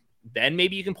 Like then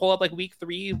maybe you can pull up like week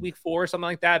 3, week 4, something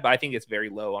like that. But I think it's very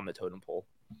low on the totem pole.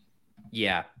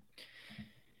 Yeah.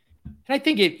 And I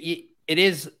think it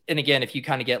is. And again, if you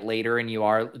kind of get later and you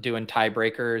are doing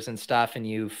tiebreakers and stuff and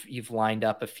you've lined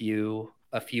up a few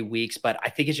weeks, but I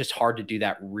think it's just hard to do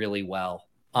that really well.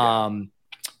 Yeah.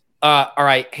 All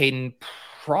right, Hayden,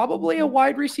 probably a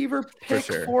wide receiver pick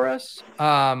for us.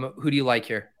 Who do you like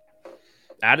here?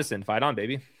 Addison, fight on,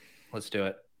 baby. Let's do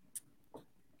it.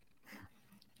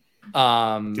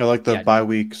 I like the bye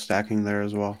week stacking there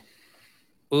as well.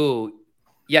 Ooh,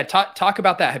 yeah. Talk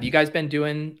about that. Have you guys been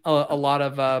doing a lot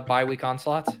of bye week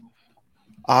onslaughts?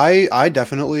 I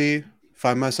definitely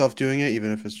find myself doing it,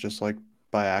 even if it's just like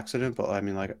by accident. But I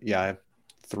mean, like, yeah, I have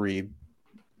 3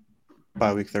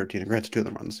 bye week 13, and granted 2 of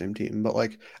them are on the same team. But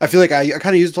like, I feel like I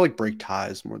kind of use it to like break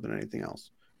ties more than anything else.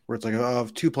 Where it's like, I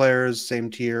have 2 players, same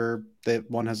tier.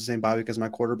 One has the same bye week as my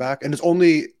quarterback, and it's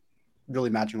only really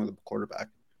matching with the quarterback.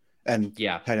 And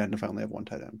tight end if I only have 1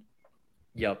 tight end.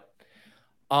 Yep.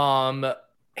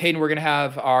 Hayden, we're gonna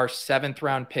have our 7th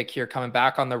round pick here coming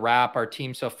back on the wrap. Our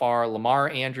team so far: Lamar,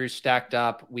 Andrews stacked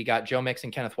up. We got Joe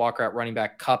Mixon, Kenneth Walker at running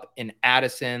back, Kupp and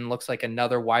Addison. Looks like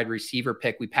another wide receiver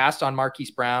pick. We passed on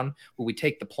Marquise Brown. Will we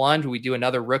take the plunge? Will we do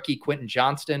another rookie, Quentin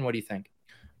Johnston? What do you think?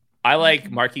 I like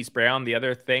Marquise Brown. The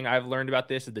other thing I've learned about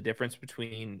this is the difference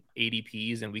between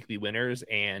ADPs and weekly winners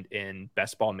and in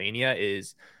Best Ball Mania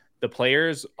is the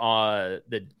players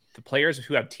the players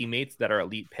who have teammates that are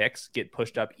elite picks get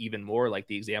pushed up even more. Like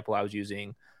the example I was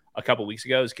using a couple weeks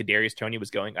ago is Kadarius Toney was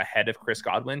going ahead of Chris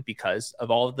Godwin because of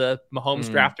all of the Mahomes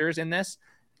drafters in this.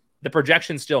 The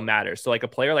projection still matters. So like a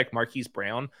player like Marquise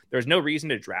Brown, there's no reason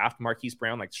to draft Marquise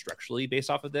Brown like structurally based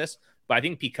off of this. But I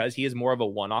think because he is more of a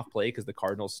one-off play because the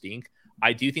Cardinals stink,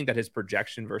 I do think that his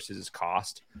projection versus his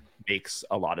cost makes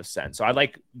a lot of sense. So I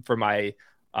like for my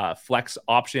flex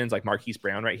options like Marquise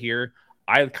Brown right here,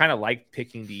 I kind of like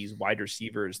picking these wide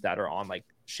receivers that are on like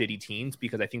shitty teams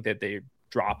because I think that they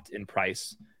dropped in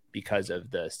price because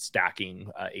of the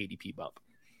stacking ADP bump.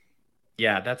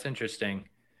 Yeah, that's interesting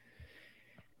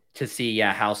to see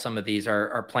how some of these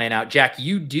are playing out. Jack,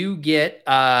 you do get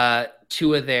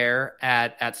Tua there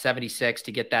at 76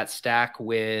 to get that stack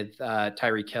with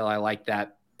Tyreek Hill. I like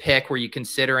that pick. Were you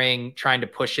considering trying to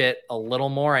push it a little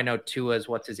more? I know Tua's,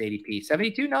 what's his ADP?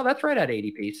 72? No, that's right at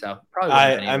ADP. So probably.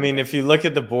 I mean, if you look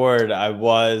at the board, I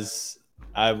was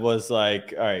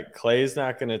like, all right, Clay's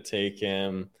not going to take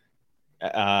him.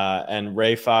 And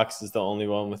Ray Fox is the only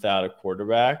one without a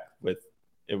quarterback.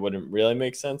 It wouldn't really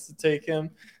make sense to take him.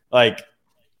 Like,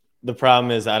 the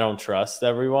problem is I don't trust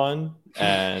everyone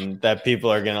and that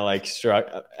people are going to like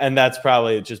and that's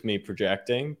probably just me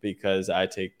projecting because I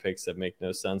take picks that make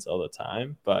no sense all the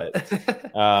time. But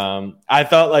I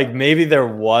thought like maybe there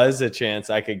was a chance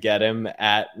I could get him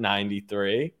at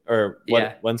 93 or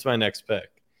when's my next pick?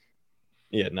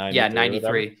 Yeah, 93. Yeah,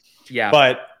 93. Yeah.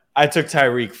 But I took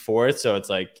Tyreek 4th. So it's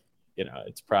like,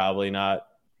 it's probably not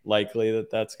likely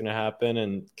that that's going to happen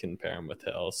and compare him with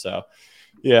Hill. So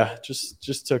yeah,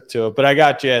 just took to it. But I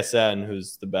got JSN,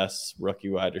 who's the best rookie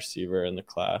wide receiver in the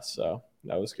class. So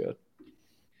that was good.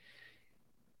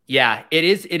 Yeah, it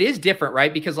is different,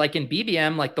 right? Because like in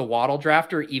BBM, like the Waddle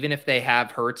drafter, even if they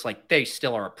have Hurts, like they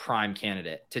still are a prime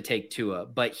candidate to take Tua.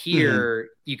 But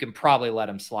here you can probably let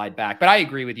him slide back. But I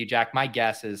agree with you, Jack. My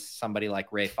guess is somebody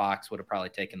like Ray Fox would have probably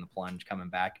taken the plunge coming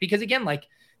back. Because again, like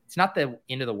it's not the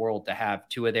end of the world to have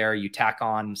Tua there. You tack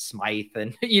on Smythe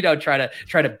and, try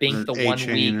to bink the 1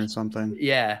 week or something.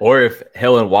 Yeah. Or if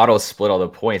Hill and Waddle split all the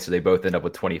points, so they both end up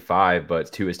with 25, but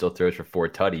Tua still throws for 4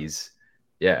 tutties.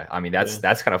 Yeah, I mean, that's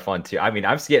kind of fun too. I mean,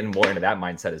 I'm getting more into that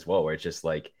mindset as well, where it's just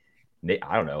like,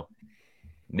 I don't know,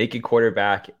 naked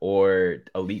quarterback or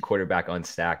elite quarterback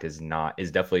unstacked is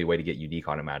definitely a way to get unique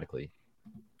automatically.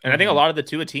 And I think a lot of the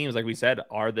Tua teams, like we said,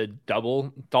 are the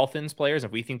double Dolphins players.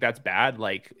 If we think that's bad,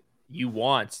 like you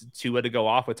want Tua to go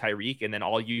off with Tyreek, and then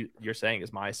all you're saying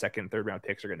is my second, third round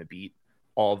picks are going to beat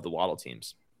all of the Waddle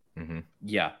teams. Mm-hmm.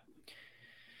 Yeah.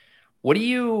 What do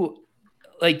you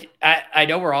like? I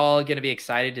know we're all going to be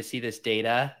excited to see this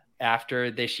data after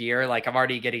this year. Like I'm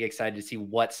already getting excited to see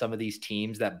what some of these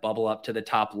teams that bubble up to the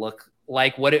top look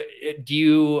like. What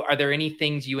are there any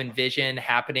things you envision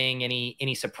happening?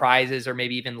 Any surprises or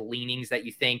maybe even leanings that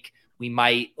you think we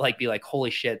might like be like, holy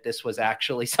shit, this was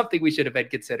actually something we should have been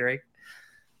considering?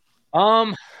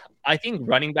 I think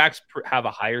running backs have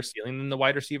a higher ceiling than the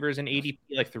wide receivers in ADP,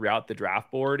 like throughout the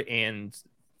draft board. And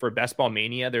for Best Ball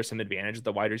Mania, there's some advantages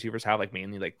the wide receivers have, like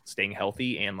mainly like staying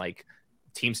healthy, and like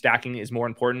team stacking is more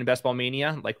important in Best Ball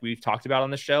Mania, like we've talked about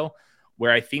on the show,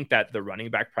 where I think that the running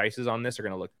back prices on this are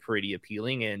going to look pretty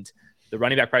appealing, and the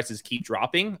running back prices keep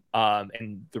dropping.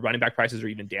 And the running back prices are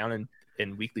even down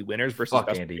in weekly winners versus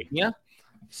Best Ball Mania.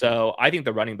 So I think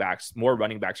more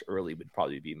running backs early would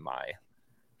probably be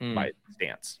my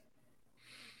stance.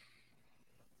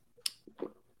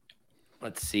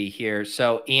 Let's see here.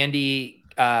 So Andy,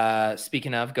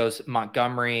 speaking of, goes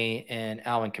Montgomery and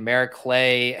Alvin Kamara.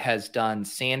 Clay has done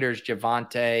Sanders,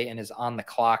 Javonte, and is on the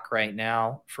clock right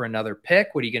now for another pick.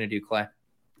 What are you going to do, Clay?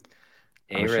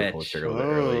 Rich.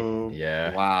 Early.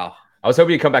 Yeah. Wow. I was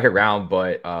hoping to come back around,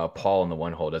 but Paul in the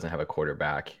one hole doesn't have a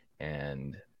quarterback,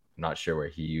 and I'm not sure where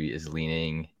he is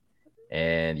leaning.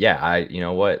 And yeah, you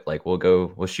know what? Like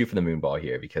we'll shoot for the moon ball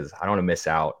here because I don't want to miss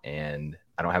out, and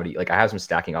I don't have any, like I have some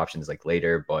stacking options like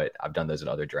later, but I've done those in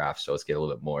other drafts. So let's get a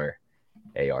little bit more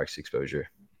ARX exposure.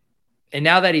 And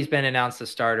now that he's been announced a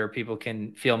starter, people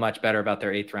can feel much better about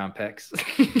their 8th round picks.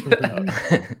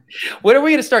 When are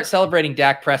we going to start celebrating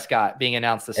Dak Prescott being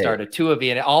announced the starter? Tua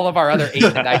being all of our other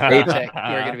 8th and 9th round picks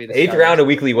are going to be the 8th round of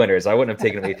weekly winners. I wouldn't have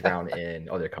taken an 8th round in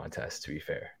other contests, to be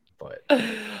fair. But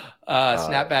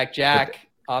snapback Jack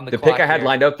on the pick I had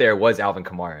lined up there was Alvin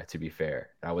Kamara, to be fair.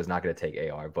 I was not going to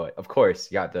take AR, but of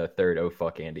course you got the third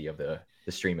Andy of the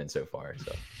streaming so far.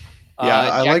 So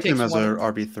I like him as a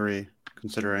RB3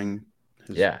 considering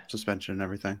his suspension and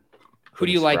everything. Who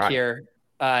do you like here,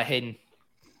 Hayden?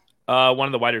 One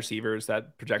of the wide receivers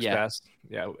that projects best.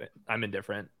 Yeah, I'm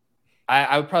indifferent.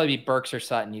 I would probably be Burks or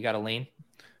Sutton. You got to lean.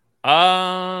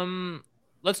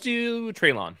 Let's do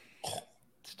Treylon.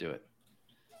 Let's do it.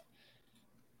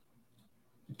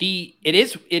 It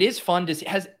is fun to see.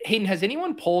 Hayden, has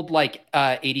anyone pulled like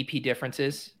ADP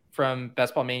differences from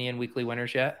Best Ball Mania and weekly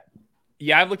winners yet?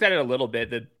 Yeah, I've looked at it a little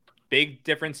bit. The big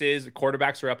difference is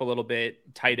quarterbacks are up a little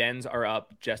bit. Tight ends are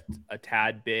up just a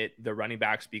tad bit. The running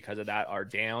backs, because of that, are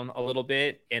down a little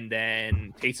bit. And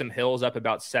then Taysom Hill's up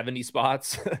about 70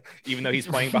 spots, even though he's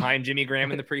playing behind Jimmy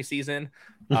Graham in the preseason.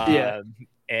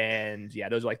 And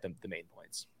those are like the main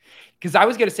points. Because I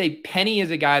was going to say Penny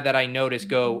is a guy that I noticed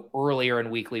go earlier in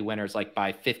weekly winners, like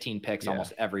by 15 picks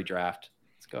almost every draft.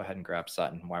 Let's go ahead and grab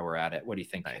Sutton while we're at it. What do you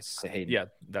think? Nice. Yeah,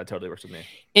 that totally works with me.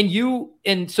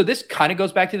 And so this kind of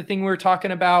goes back to the thing we were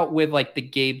talking about with like the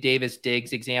Gabe Davis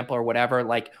Diggs example or whatever.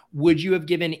 Like, would you have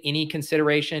given any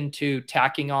consideration to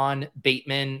tacking on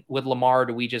Bateman with Lamar? Or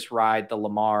do we just ride the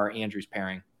Lamar Andrews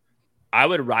pairing? I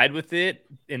would ride with it,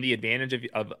 and the advantage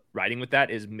of riding with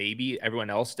that is maybe everyone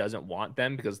else doesn't want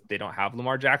them because they don't have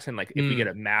Lamar Jackson. Like if we get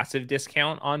a massive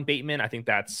discount on Bateman, I think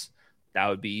that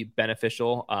would be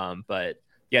beneficial. But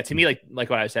yeah, to me, like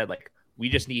what I said, like we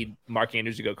just need Mark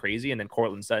Andrews to go crazy and then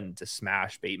Courtland Sutton to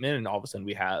smash Bateman, and all of a sudden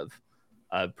we have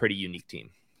a pretty unique team.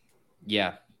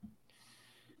 Yeah,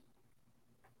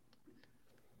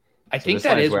 I think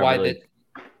that is why that.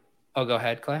 Oh, go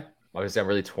ahead, Clay. Obviously, I'm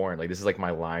really torn. Like, this is like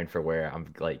my line for where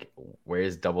I'm like, where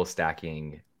is double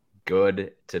stacking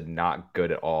good to not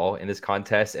good at all in this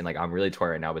contest? And like, I'm really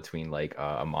torn right now between like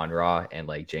Amon-Ra and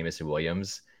like Jamison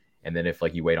Williams. And then if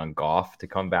like you wait on Goff to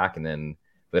come back, and then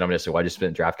I'm just I just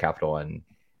spent draft capital on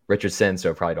Richardson, so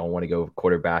I probably don't want to go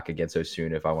quarterback again so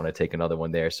soon if I want to take another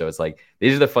one there. So it's like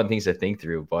these are the fun things to think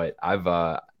through. But I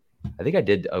think I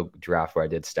did a draft where I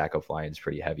did stack up Lions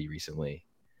pretty heavy recently.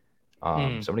 So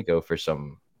I'm gonna go for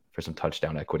some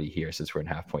touchdown equity here since we're in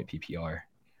half point PPR.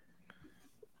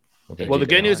 Well, the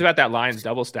good news about that Lions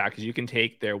double stack is you can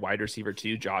take their wide receiver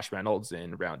 2, Josh Reynolds,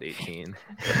 in round 18.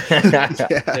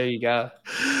 There you go.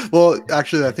 Well,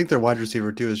 actually, I think their wide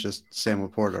receiver 2 is just Sam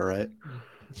Laporta, right?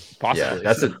 Possibly. Yeah,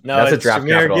 that's a it's draft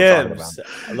Jahmyr capital I'm talking Gibbs.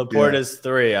 about. Laporta's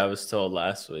 3, I was told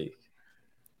last week.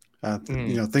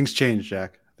 Things change,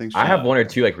 Jack. Things change. I have one or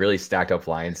two like really stacked up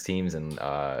Lions teams, and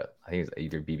I think it's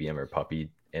either BBM or Puppy,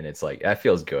 and it's like that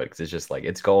feels good because it's just like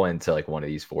it's going to like one of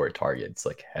these 4 targets,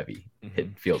 like heavy.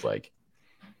 It feels like.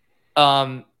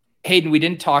 Hayden, we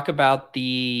didn't talk about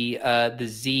the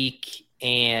Zeke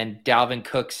and Dalvin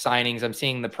Cook signings. I'm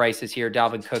seeing the prices here.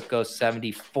 Dalvin Cook goes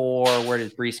 74. Where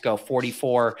does Brees go?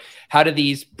 44. How do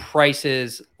these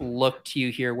prices look to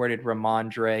you here? Where did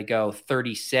Ramondre go?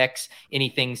 36.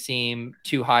 Anything seem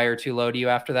too high or too low to you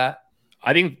after that?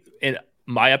 I think in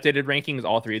my updated rankings,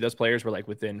 all 3 of those players were like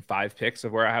within 5 picks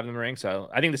of where I have them ranked. So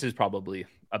I think this is probably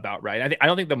about right. I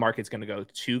don't think the market's going to go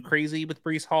too crazy with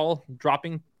Brees Hall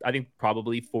dropping. I think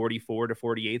probably 44 to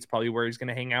 48 is probably where he's going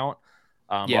to hang out.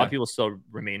 A lot of people still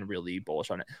remain really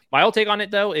bullish on it. My whole take on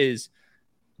it, though, is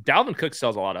Dalvin Cook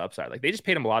sells a lot of upside. Like, they just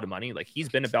paid him a lot of money. Like, he's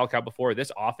been a bell cow before.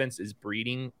 This offense is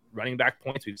breeding running back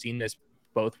points. We've seen this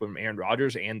both from Aaron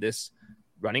Rodgers and this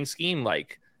running scheme.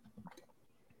 Like,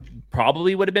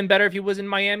 probably would have been better if he was in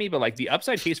Miami, but like the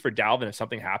upside case for Dalvin, if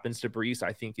something happens to Brees,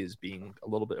 I think is being a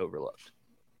little bit overlooked.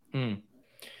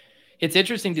 It's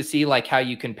interesting to see like how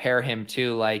you compare him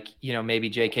to like, maybe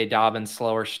J.K. Dobbins,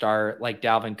 slower start, like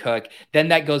Dalvin Cook. Then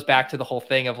that goes back to the whole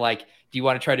thing of like, do you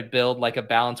want to try to build like a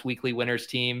balanced weekly winners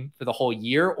team for the whole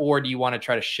year? Or do you want to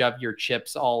try to shove your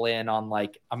chips all in on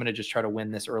like, I'm going to just try to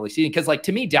win this early season? Because like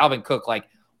to me, Dalvin Cook, like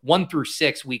 1 through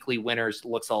 6 weekly winners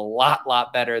looks a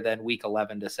lot better than week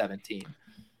 11 to 17.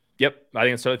 Yep. I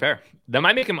think it's totally fair. That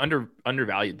might make him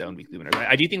undervalued though in weekly winners.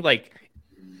 I do think like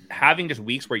having just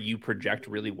weeks where you project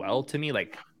really well to me,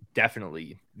 like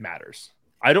definitely matters.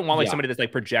 I don't want like somebody that's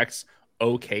like projects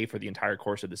okay for the entire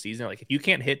course of the season. Like if you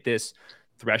can't hit this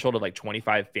threshold of like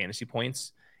 25 fantasy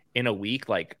points in a week,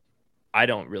 like I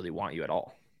don't really want you at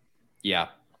all. Yeah.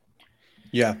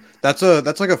 Yeah, that's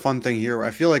like a fun thing here.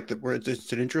 I feel like that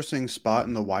it's an interesting spot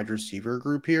in the wide receiver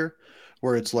group here,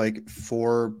 where it's like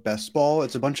for best ball,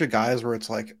 it's a bunch of guys where it's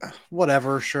like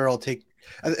whatever, sure, I'll take.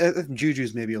 I think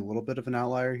Juju's maybe a little bit of an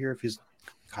outlier here if he's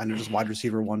kind of just wide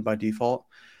receiver 1 by default,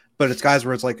 but it's guys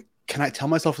where it's like, can I tell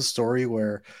myself a story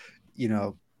where,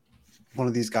 one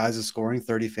of these guys is scoring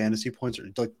 30 fantasy points, or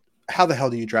like how the hell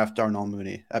do you draft Darnell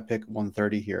Mooney at pick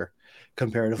 130 here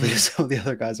comparatively to some of the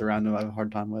other guys around him I have a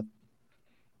hard time with?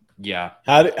 Yeah.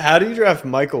 How do you draft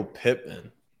Michael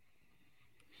Pittman?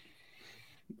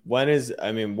 When is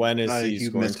he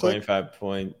scoring 25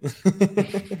 points?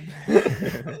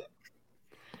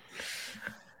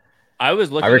 I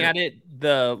was looking at it.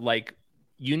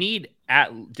 You need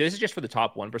this is just for the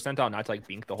top 1 percentile, not to like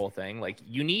bink the whole thing. Like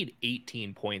you need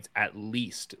 18 points at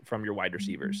least from your wide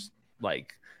receivers.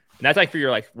 Like, and that's like for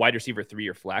your like wide receiver 3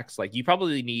 or flex. Like you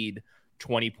probably need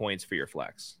 20 points for your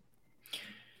flex.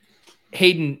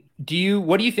 Hayden,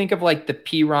 what do you think of like the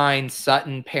Pirine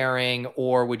Sutton pairing,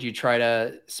 or would you try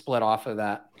to split off of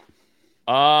that?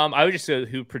 I would just say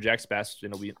who projects best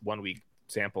in a 1 week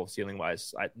sample ceiling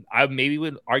wise. I maybe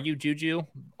would argue Juju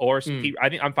or I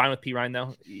think I'm fine with Pirine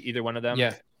though. Either one of them.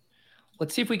 Yeah.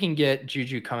 Let's see if we can get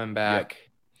Juju coming back.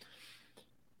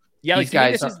 Yeah, like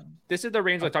guys, this is the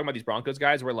range like talking about these Broncos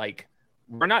guys where like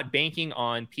we're not banking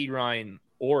on Pirine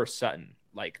or Sutton.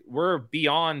 Like we're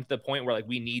beyond the point where like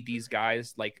we need these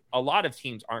guys. Like a lot of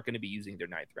teams aren't going to be using their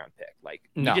 9th round pick. Like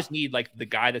we just need like the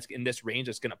guy that's in this range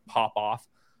that's going to pop off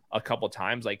a couple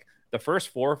times. Like the first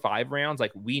 4 or 5 rounds,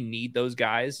 like we need those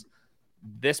guys.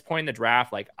 This point in the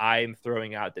draft, like I'm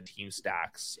throwing out the team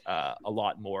stacks a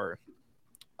lot more.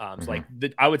 So like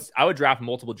I would draft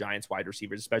multiple Giants wide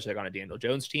receivers, especially like on a Daniel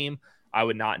Jones team. I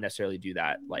would not necessarily do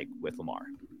that like with Lamar.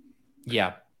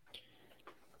 Yeah.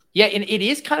 Yeah, and it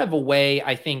is kind of a way,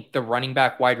 I think, the running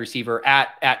back wide receiver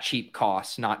at cheap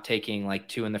costs, not taking like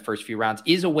 2 in the first few rounds,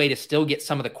 is a way to still get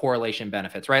some of the correlation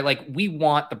benefits, right? Like we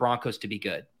want the Broncos to be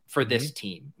good for this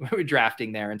team. We're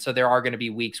drafting there. And so there are going to be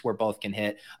weeks where both can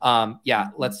hit.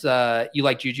 Let's you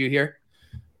like Juju here?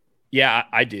 Yeah,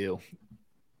 I do.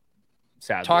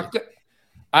 Sadly.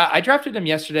 I drafted him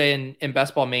yesterday in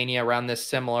Best Ball Mania around this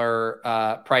similar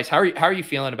price. How are you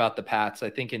feeling about the Pats? I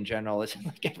think in general, it's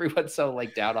like everyone's so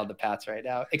like down on the Pats right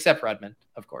now, except Redmond,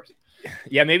 of course.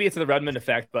 Yeah, maybe it's the Redmond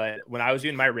effect, but when I was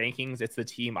doing my rankings, it's the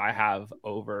team I have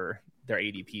over their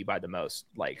ADP by the most.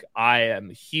 Like I am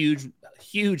huge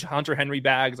Hunter Henry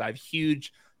bags. I have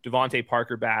huge Devontae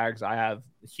Parker bags. I have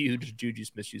huge Juju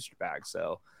Smith-Schuster bags.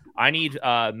 So I need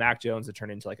Mac Jones to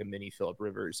turn into like a mini Phillip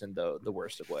Rivers in the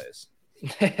worst of ways.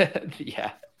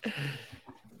 Yeah.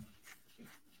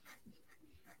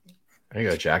 There you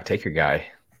go, Jack. Take your guy.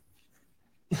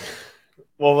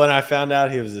 Well, when I found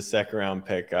out he was a second round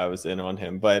pick, I was in on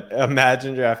him. But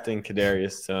imagine drafting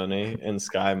Kadarius Toney and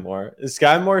Sky Moore. Is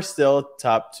Sky Moore still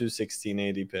top 216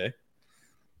 ADP?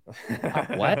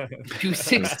 What?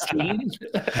 216?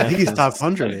 I think he's top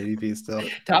 100 ADP still.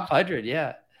 Top 100,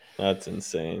 yeah. That's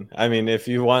insane. I mean, if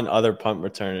you want other punt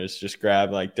returners, just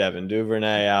grab like Devin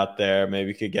Duvernay out there. Maybe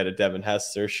you could get a Devin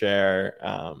Hester share.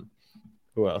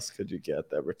 Who else could you get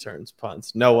that returns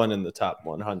punts? No one in the top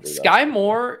 100. Sky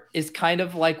Moore is kind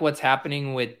of like what's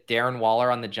happening with Darren Waller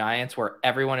on the Giants, where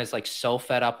everyone is like so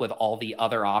fed up with all the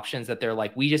other options that they're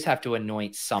like, we just have to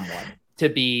anoint someone to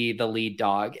be the lead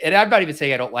dog. And I'm not even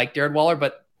saying I don't like Darren Waller,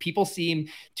 but people seem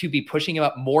to be pushing him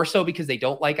up more so because they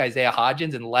don't like Isaiah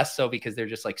Hodgins and less so because they're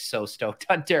just like so stoked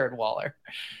on Darren Waller.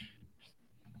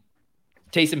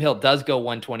 Taysom Hill does go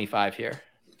 125 here.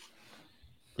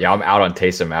 Yeah, I'm out on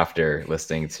Taysom after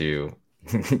listening to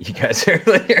you guys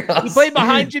earlier. He played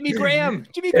behind Jimmy Graham.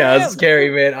 Yeah, that's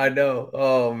scary, man. I know.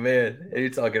 Oh man, are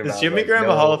you talking about? Is Jimmy Graham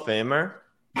a Hall of Famer?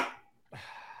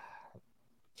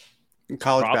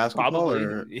 College basketball, probably.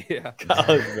 or Yeah.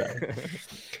 College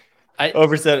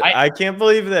basketball. I can't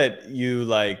believe that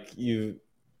you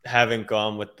haven't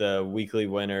gone with the weekly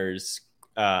winners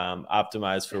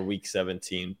optimized for week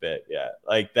 17 bit yet.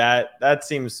 Like that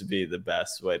seems to be the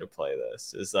best way to play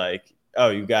this, is like, oh,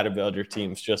 you got to build your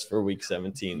teams just for week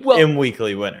 17 in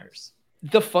weekly winners.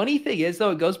 The funny thing is,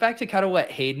 though, it goes back to kind of what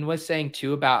Hayden was saying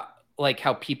too about like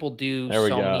how people do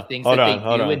many things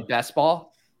in best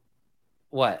ball.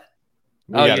 What?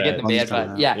 You're getting the man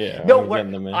button. Yeah. No,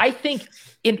 I think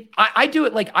I do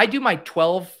it like I do my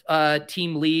 12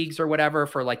 team leagues or whatever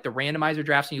for like the randomizer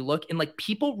drafts, and you look and like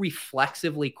people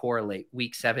reflexively correlate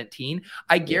week 17.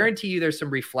 I guarantee you there's some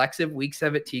reflexive week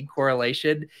 17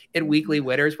 correlation in weekly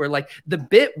winners where like the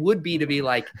bit would be to be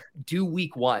like, do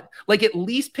week 1, like at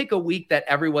least pick a week that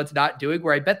everyone's not doing,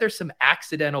 where I bet there's some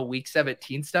accidental week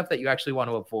 17 stuff that you actually want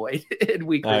to avoid in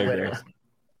weekly winners.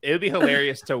 It would be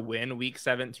hilarious to win week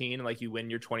 17, like you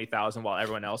win your 20,000 while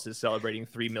everyone else is celebrating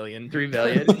 3 million. 3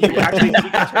 million. You actually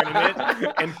make a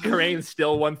tournament, and Crane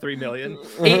still won 3 million.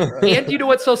 And you know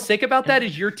what's so sick about that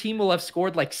is your team will have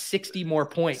scored like 60 more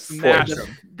points than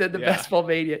the Best Ball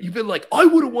Mania. You've been like, I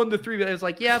would have won the 3 million. It's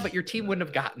like, yeah, but your team wouldn't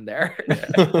have gotten there.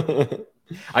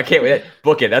 I can't wait.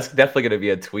 Book it. That's definitely going to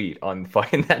be a tweet on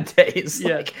fucking that day. It's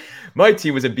like, my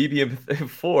team was a BBM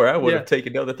 4. I would have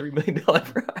taken down the $3 million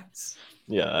prize.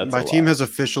 Yeah, my team has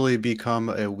officially become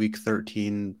a week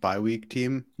 13 bye week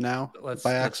team now. Let's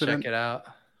accident. Check it out.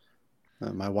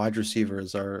 My wide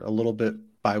receivers are a little bit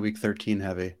bye week 13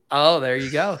 heavy. Oh, there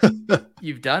you go.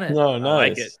 You've done it. No, nice. I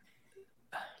like it.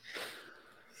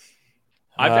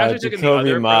 I've actually taken the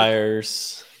other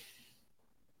Myers.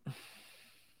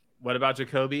 What about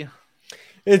Jacoby?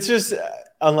 It's just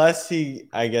unless he,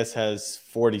 I guess, has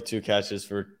 42 catches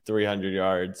for 300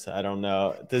 yards. I don't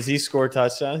know. Does he score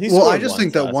touchdowns? I just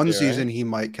think that one season he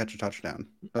might catch a touchdown.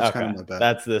 That's kind of my bet.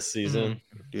 That's this season.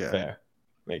 Mm-hmm. Yeah. Fair.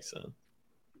 Makes sense.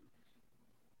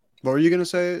 What were you going to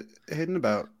say, Hayden,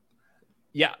 about?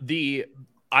 Yeah,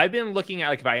 I've been looking at,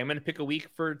 like, if I am going to pick a week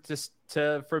for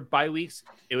bye weeks,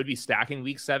 it would be stacking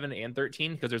week 7 and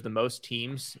 13 because there's the most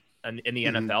teams in the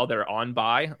NFL that are on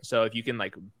bye. So if you can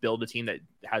like build a team that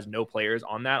has no players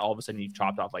on that, all of a sudden you've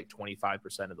chopped off like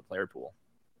 25% of the player pool.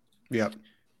 Yep.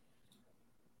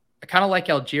 I kind of like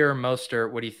Algier or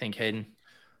Mostert. What do you think, Hayden?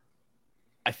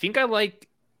 I think I like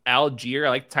Algier. I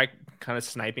like kind of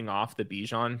sniping off the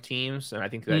Bijan teams, and I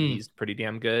think that he's pretty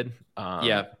damn good.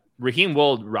 Raheem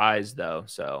will rise though,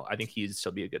 so I think he'd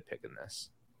still be a good pick in this.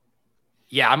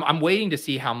 Yeah, I'm waiting to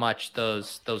see how much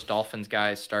those Dolphins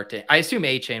guys start to. I assume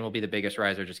A-Chain will be the biggest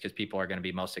riser just because people are going to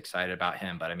be most excited about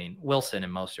him. But I mean, Wilson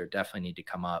and Mostert definitely need to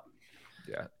come up.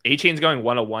 Yeah, A-Chain's going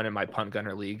 101 in my punt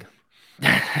gunner league.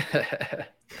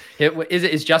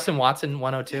 Is Justin Watson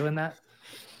 102 in that?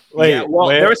 There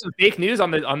was some fake news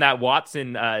on that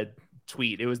Watson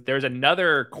tweet. There's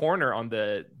another corner on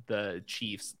the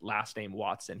Chiefs, last name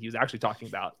Watson. He was actually talking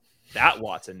about that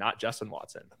Watson, not Justin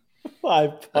Watson. My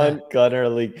punt gunner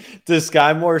league. Does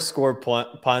Sky Moore score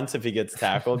punts if he gets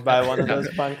tackled by one of those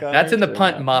punt gunners? That's in the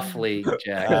punt muff league,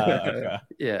 Jack. Okay.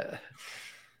 Yeah.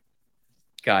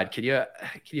 God, can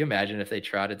you imagine if they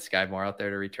trotted Sky Moore out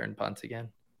there to return punts again?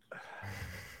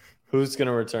 Who's going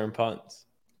to return punts?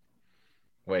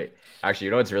 Wait, actually,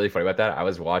 you know what's really funny about that? I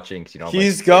was watching,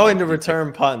 He's going to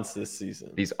return punts this season.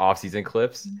 These off-season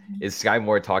clips is Sky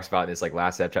Moore talks about in this like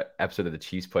last episode of the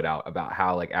Chiefs put out about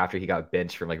how like after he got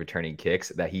benched from like returning kicks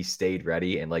that he stayed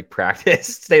ready and like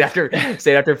practiced stayed after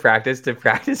practice to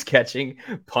practice catching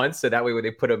punts so that way when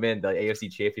they put him in the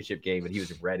AFC Championship game and he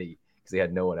was ready because they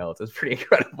had no one else. It was pretty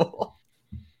incredible.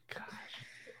 Gosh.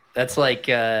 That's like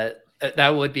that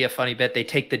would be a funny bit. They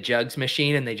take the jugs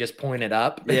machine and they just point it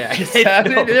up. Yeah.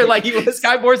 They're like,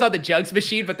 Sky Moore's on the jugs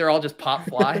machine, but they're all just pop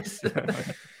flies.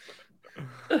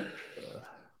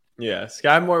 Yeah,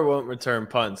 Sky Moore won't return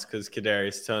punts because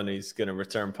Kadarius Toney's going to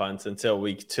return punts until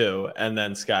week 2, and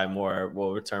then Sky Moore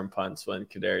will return punts when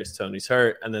Kadarius Toney's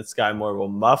hurt, and then Sky Moore will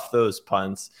muff those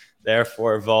punts,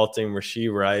 therefore vaulting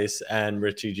Rashee Rice and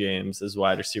Richie James as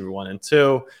wide receiver 1 and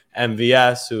 2.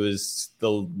 MVS, who is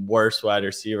the worst wide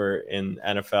receiver in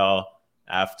NFL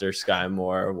after Sky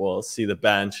Moore, will see the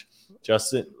bench.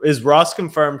 Justin, is Ross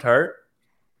confirmed hurt?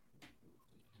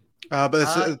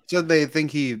 But so they think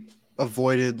he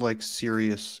avoided like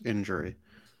serious injury.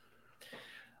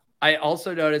 I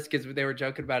also noticed, because they were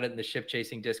joking about it in the ship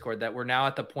chasing Discord, that we're now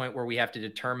at the point where we have to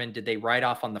determine, did they write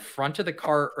off on the front of the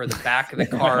cart or the back of the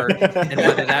cart, and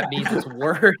whether that means it's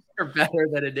worse or better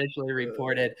than initially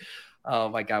reported. Oh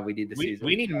my God, we need the season.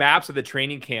 We need maps of the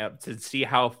training camp to see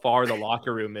how far the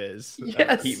locker room is.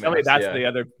 Yes. That's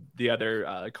the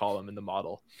other column in the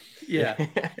model. Yeah.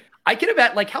 I can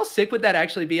imagine, like, how sick would that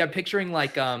actually be? I'm picturing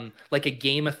like a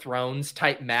Game of Thrones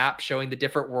type map showing the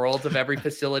different worlds of every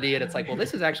facility, and it's like, well,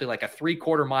 this is actually like a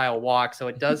 3/4 mile walk, so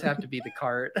it does have to be the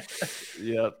cart.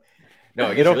 Yep.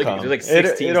 No, it's really, there's like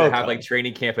 6 teams that have like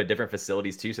training camp at different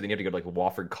facilities too, so then you have to go to like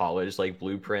Wofford College like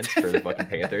blueprints for the fucking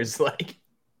Panthers. Like,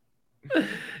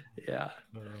 yeah.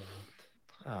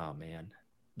 Oh man.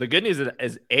 The good news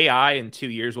is AI in 2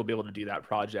 years will be able to do that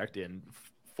project in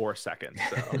 4 seconds.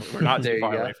 So we're not too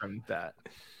far away from that.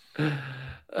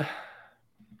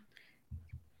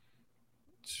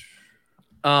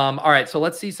 All right, so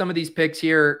let's see some of these picks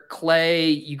here. Clay,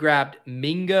 you grabbed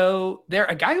Mingo there,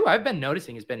 a guy who I've been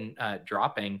noticing has been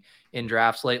dropping in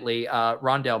drafts lately.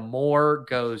 Rondell Moore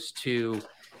goes to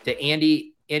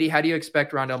Andy. Andy, how do you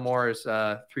expect Rondell Moore's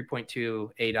 3.2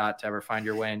 ADOT to ever find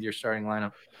your way into your starting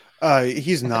lineup?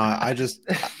 He's not. I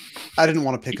didn't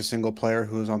want to pick a single player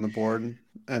who was on the board,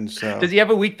 and so does he have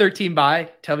a week 13 bye?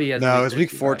 Tell me he has. No, it was week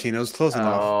 14. Bye. It was close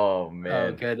enough. Oh man.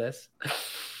 Oh goodness.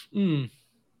 It's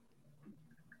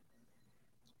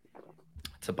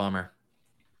a bummer.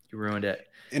 You ruined it.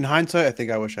 In hindsight, I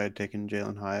think I wish I had taken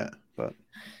Jalen Hyatt, but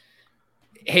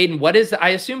Hayden, I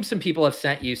assume some people have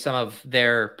sent you some of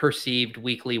their perceived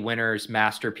weekly winners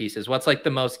masterpieces. What's like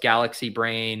the most galaxy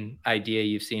brain idea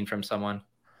you've seen from someone?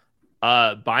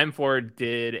 Bimeford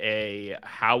did a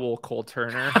Howell Cole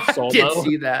Turner solo. I did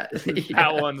see that.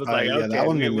 That one was like, okay, that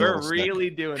one we're really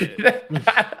doing it.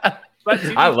 But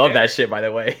I love that shit, by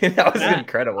the way. That was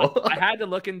incredible. I had to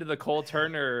look into the Cole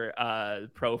Turner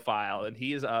profile, and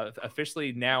he is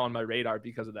officially now on my radar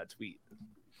because of that tweet.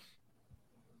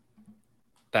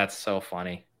 That's so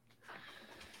funny.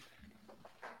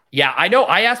 Yeah, I know.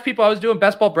 I asked people, I was doing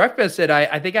best ball breakfast, and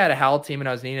I think I had a Howell team, and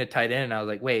I was needing a tight end, and I was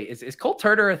like, wait, is Cole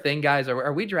Turner a thing, guys?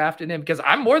 Are we drafting him? Because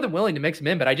I'm more than willing to mix him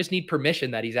in, but I just need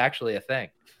permission that he's actually a thing.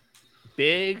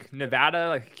 Big Nevada,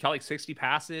 like caught like 60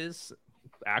 passes.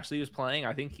 Actually was playing.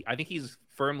 I think he's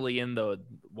firmly in the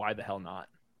why the hell not.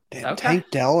 Damn, okay. Tank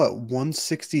Dell at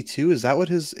 162. Is that what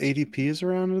his ADP is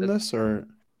around in this? Or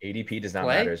ADP does not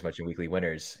matter as much in weekly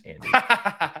winners, Andy.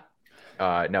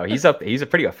 No, he's up. He's a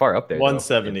pretty far up there.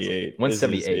 178.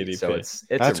 178. So it's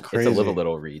a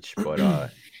little reach. But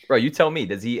bro, you tell me.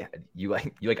 Does you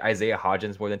like Isaiah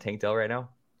Hodgins more than Tank Dell right now?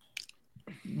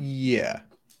 Yeah.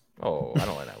 Oh, I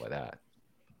don't like that with that.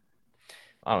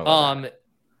 I don't know.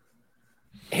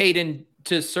 Hayden,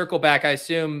 to circle back, I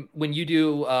assume when you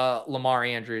do Lamar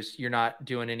Andrews, you're not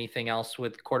doing anything else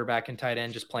with quarterback and tight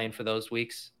end, just playing for those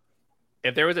weeks?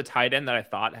 If there was a tight end that I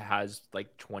thought has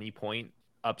like 20-point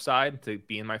upside to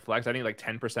be in my flex, I think like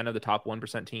 10% of the top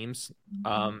 1% teams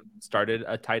started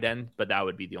a tight end, but that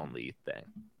would be the only thing.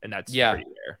 And that's pretty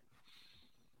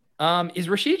rare. Is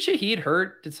Rashid Shaheed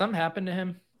hurt? Did something happen to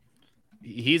him?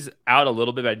 He's out a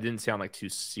little bit, but it didn't sound like too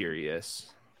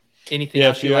serious. Anything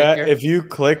else you like here? If you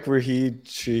click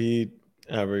Shaheed,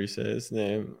 however you say his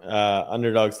name,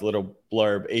 Underdog's little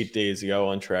blurb 8 days ago,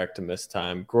 on track to miss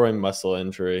time, groin muscle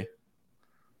injury.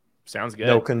 Sounds good.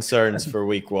 No concerns for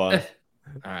week 1. All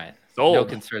right. Sold. No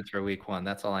concerns for week 1.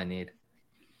 That's all I need.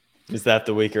 Is that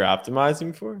the week you're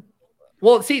optimizing for?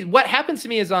 Well, see, what happens to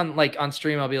me is on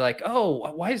stream, I'll be like,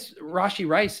 oh, why is Rashi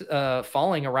Rice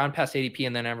falling around past ADP?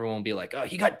 And then everyone will be like, oh,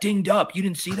 he got dinged up. You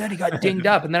didn't see that? He got dinged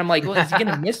up. And then I'm like, well, is he going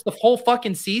to miss the whole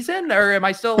fucking season? Or am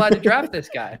I still allowed to draft this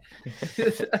guy?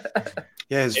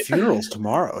 Yeah, his funeral's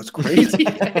tomorrow. It's crazy.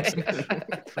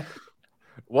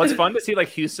 What's fun to see, like,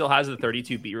 who still has the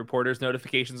 32 beat reporters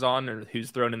notifications on, or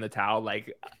who's thrown in the towel.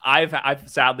 Like, I've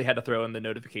sadly had to throw in the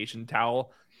notification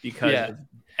towel because of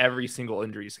every single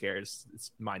injury scares.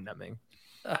 It's mind numbing.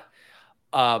 It's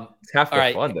half the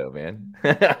right. fun though, man.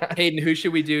 Hayden, who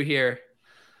should we do here?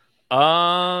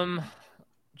 Jeez,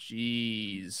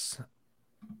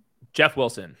 Jeff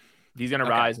Wilson. He's gonna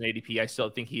rise in ADP. I still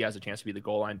think he has a chance to be the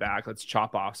goal line back. Let's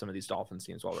chop off some of these Dolphins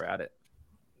teams while we're at it.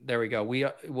 There we go. We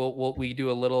do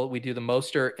the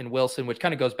Mostert and Wilson, which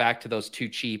kind of goes back to those two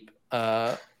cheap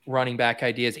running back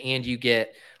ideas. And you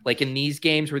get, like, in these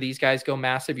games where these guys go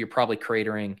massive, you're probably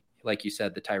cratering, like you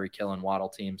said, the Tyreek Hill and Waddle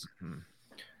teams.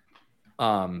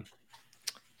 Let's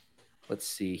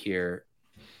see here.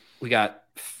 We got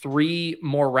 3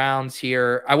 more rounds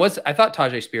here. I thought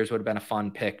Tajay Spears would have been a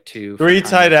fun pick too. 3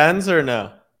 tight ends or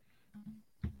no?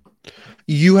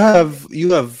 You have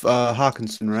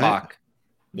Hawkinson, right? Hawk.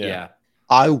 Yeah.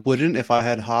 I wouldn't if I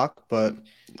had Hawk, but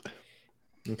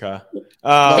okay.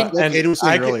 like and Hayden was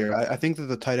saying earlier, I think that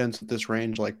the tight ends at this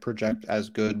range like project as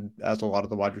good as a lot of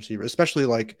the wide receivers, especially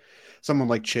like someone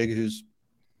like Chig who's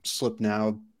slipped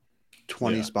now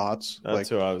 20 spots. That's like,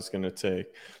 who I was gonna take.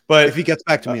 But if he gets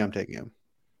back to me, I'm taking him.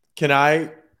 Can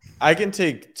I can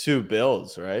take 2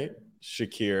 Bills, right?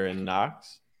 Shakir and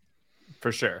Knox.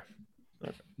 For sure.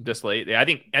 Just late. Yeah, I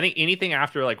think anything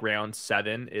after like round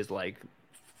 7 is like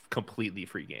completely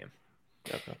free game.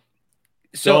 Okay.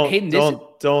 So Hayden,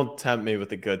 don't tempt me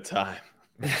with a good time.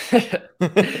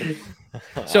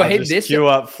 So Hayden, just queue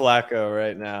up Flacco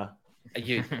right now.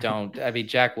 You don't. I mean,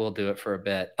 Jack will do it for a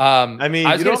bit. I mean,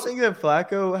 you don't think that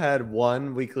Flacco had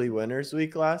 1 weekly winners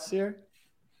week last year?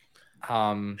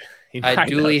 Have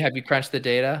you crunched the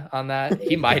data on that?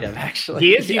 He might have actually.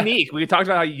 He is unique. We talked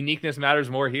about how uniqueness matters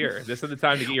more here. This is the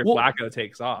time to get your Flacco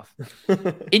takes off.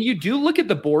 And you do look at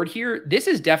the board here. This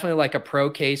is definitely like a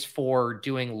pro case for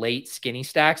doing late skinny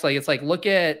stacks. Like, it's like, look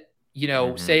at,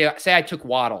 say I took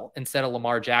Waddle instead of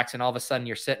Lamar Jackson. All of a sudden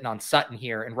you're sitting on Sutton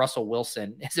here and Russell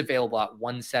Wilson is available at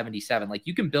 177. Like,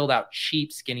 you can build out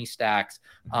cheap skinny stacks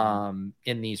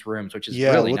in these rooms, which is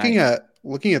really nice.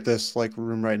 Looking at this like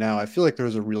room right now, I feel like there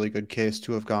was a really good case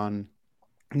to have gone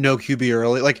no QB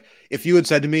early. Like, if you had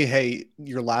said to me, hey,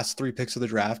 your last 3 picks of the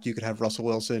draft, you could have Russell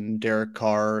Wilson, Derek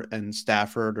Carr, and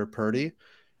Stafford or Purdy.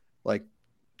 Like,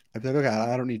 I'd be like, okay,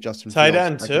 I don't need Justin tight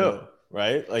Fields. end too,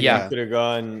 right? Like, you could have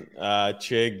gone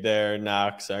Chig there,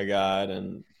 Knox I got,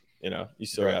 and you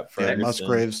still got Ferguson. Yeah,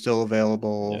 Musgrave's still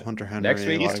available. Yeah. Hunter Henry. Next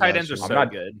week, these tight ends are so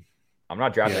good. I'm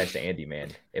not drafting next to Andy, man.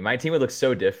 And my team would look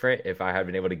so different if I had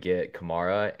been able to get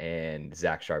Kamara and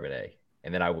Zach Charbonnet.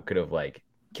 And then I could have like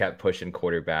kept pushing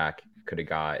quarterback. Could have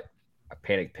got a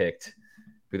panic picked.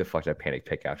 Who the fuck did I panic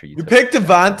pick after you? You picked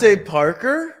Devontae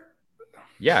Parker?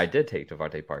 Yeah, I did take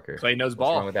Devontae Parker. Clay knows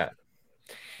ball. What's wrong with that?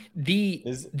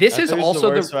 This is also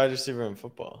the worst wide receiver in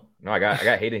football. No, I got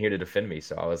Hayden here to defend me,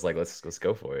 so I was like, let's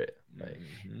go for it. Like,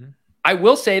 I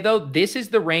will say, though, this is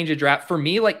the range of draft. For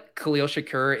me, like, Khalil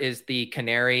Shakur is the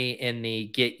canary in the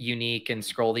get unique and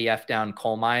scroll the F down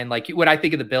coal mine. Like, when I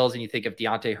think of the Bills and you think of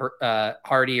Deontay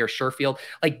Hardy or Sherfield,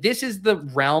 like, this is the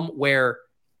realm where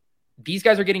these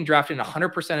guys are getting drafted in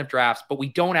 100% of drafts, but we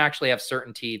don't actually have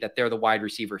certainty that they're the wide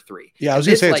receiver 3. Yeah, I was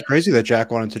going to say, it's crazy that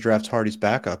Jack wanted to draft Hardy's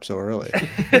backup so early.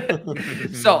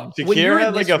 So Shakir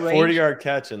had like a 40-yard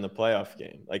catch in the playoff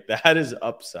game. Like, that is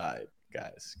upside,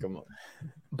 guys. Come on.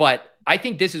 But I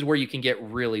think this is where you can get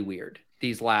really weird,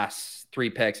 these last 3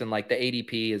 picks. And like the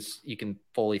ADP is, you can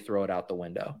fully throw it out the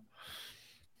window.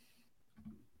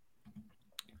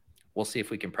 We'll see if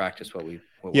we can practice what we.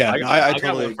 I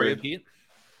totally agree. Pete.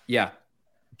 Yeah.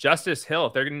 Justice Hill,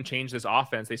 if they're going to change this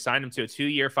offense, they signed him to a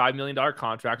 2-year, $5 million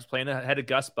contract. He's playing ahead of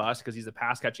Gus Bus because he's a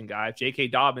pass catching guy. If J.K.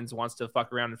 Dobbins wants to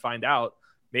fuck around and find out,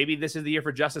 maybe this is the year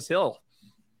for Justice Hill.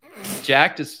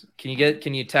 Jack,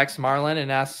 can you text Marlon and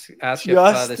ask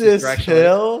if this is direction?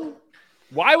 Hill?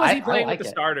 Why was he playing with the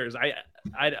starters?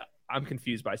 I'm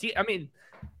confused by it. I mean,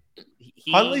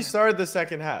 Huntley started the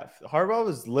second half. Harbaugh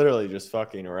was literally just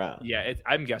fucking around. Yeah,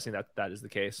 I'm guessing that is the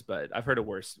case, but I've heard of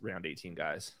worse round 18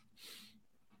 guys.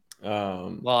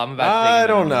 Well, I'm about to I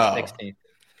don't know. 16.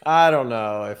 I don't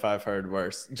know if I've heard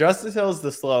worse. Justice Hill is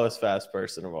the slowest fast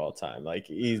person of all time. Like,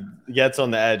 he gets on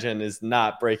the edge and is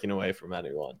not breaking away from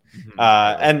anyone.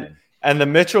 And the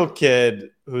Mitchell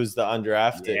kid, who's the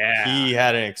undrafted, he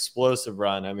had an explosive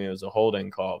run. I mean, it was a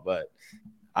holding call, but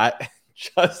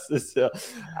Justice Hill.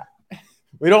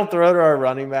 We don't throw to our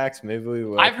running backs. Maybe we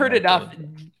will. I've heard enough.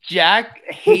 Jack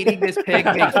hating this pick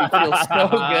makes me feel so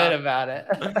good about it.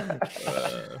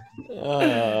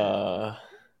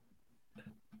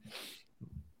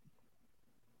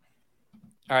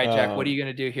 All right, Jack, what are you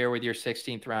going to do here with your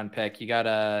 16th round pick? You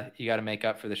gotta make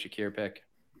up for the Shakir pick.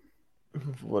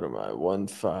 What am I?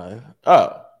 1-5.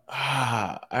 Oh,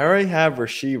 I already have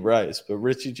Rashee Rice, but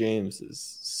Richie James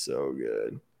is so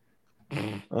good.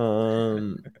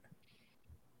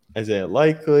 Isaiah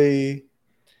Likely.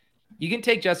 You can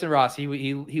take Justin Ross. He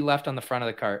left on the front of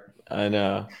the cart. I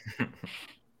know.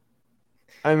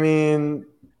 I mean,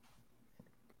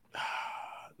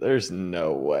 there's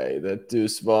no way that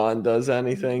Deuce Vaughn does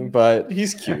anything, but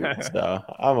he's cute, so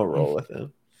I'm gonna roll with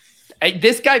him.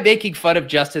 This guy making fun of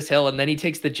Justice Hill, and then he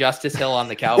takes the Justice Hill on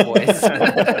the Cowboys.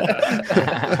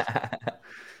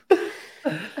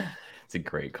 It's a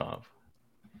great comp.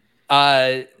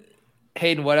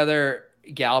 Hayden, what other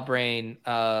Galbrain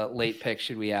late pick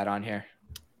should we add on here?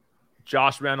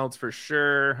 Josh Reynolds for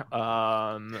sure.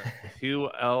 Who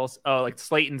else? Oh, like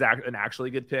Slayton's an actually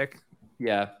good pick.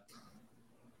 Yeah.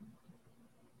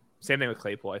 Same thing with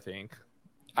Claypool, I think.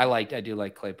 I do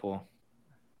like Claypool.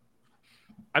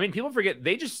 I mean, people forget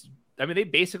they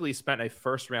basically spent a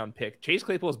first round pick. Chase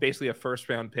Claypool is basically a first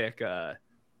round pick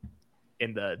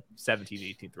in the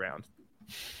 17th, 18th round.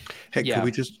 Hey, Yeah.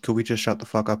 could we just shut the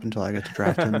fuck up until I get to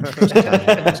draft him?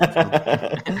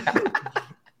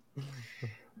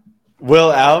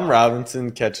 Will Allen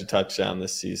Robinson catch a touchdown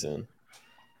this season?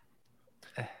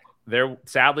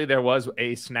 Sadly, there was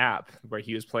a snap where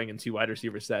he was playing in 2 wide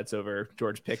receiver sets over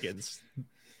George Pickens.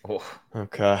 Oh,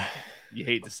 Okay. You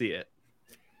hate to see it.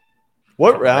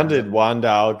 What round did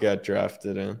Wandale get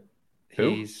drafted in? Who?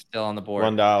 He's still on the board.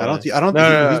 Wandale. I don't think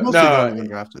No, he's mostly going when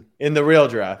drafted. In the real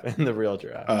draft.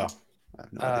 Oh, I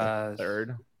have no idea.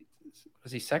 Third.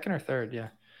 Was he second or third? Yeah.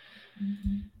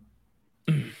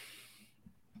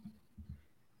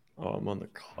 Oh, I'm on the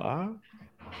clock.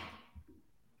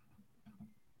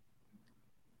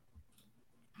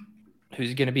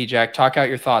 Who's it going to be, Jack? Talk out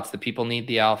your thoughts. The people need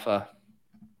the alpha.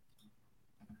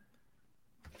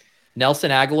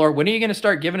 Nelson Aguilar. When are you going to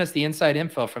start giving us the inside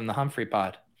info from the Humphrey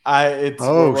pod?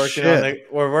 We're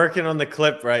working on the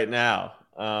clip right now.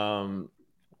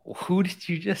 Who did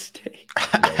you just take?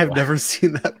 I've never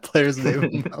seen that player's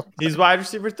name. He's wide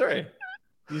receiver 3.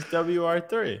 He's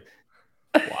WR3.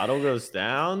 Waddle goes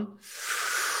down.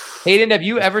 Hayden, have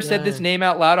you ever said this name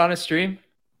out loud on a stream?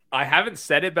 I haven't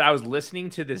said it, but I was listening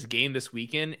to this game this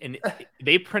weekend, and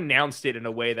they pronounced it in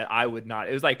a way that I would not.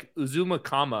 It was like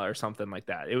Uzumakama or something like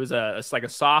that. It was it's like a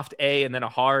soft A and then a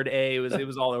hard A. It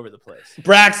was all over the place.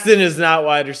 Braxton is not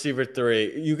wide receiver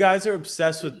 3. You guys are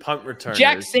obsessed with punt returners.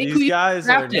 Jack, say who These you guys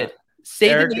drafted. Say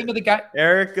the name of the guy.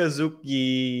 Eric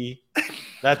Azuki.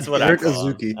 That's what Eric I call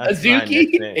him. Azuki. That's my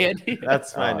Azuki? nickname.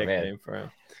 That's my nickname man. for him.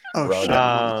 Oh Bro, shit!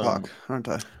 I'm on the clock, aren't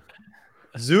I?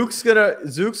 Zook's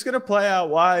gonna play out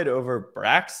wide over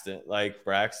Braxton. Like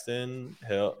Braxton,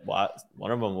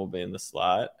 one of them will be in the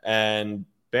slot, and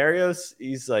Barrios,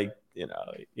 he's like,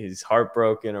 he's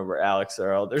heartbroken over Alex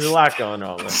Earl. There's a lot going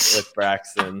on with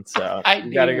Braxton, so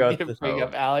you gotta go to bring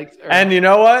up Alex Earl. And you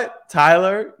know what,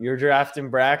 Tyler, you're drafting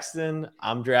Braxton.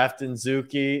 I'm drafting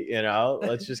Zuki.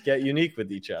 Let's just get unique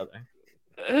with each other.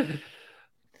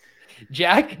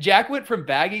 Jack went from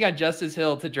bagging on Justice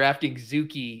Hill to drafting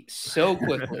Zuki so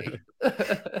quickly.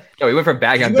 No, we went from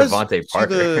bagging on Devontae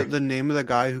Parker. The name of the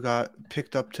guy who got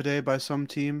picked up today by some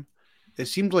team. It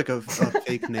seemed like a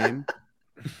fake name.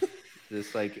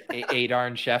 This like Adar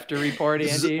Schefter report,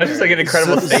 Andy? That's just like an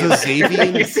incredible statement.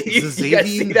 Zazavian You guys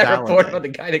see that report about the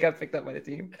guy that got picked up by the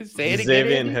team? Say it again,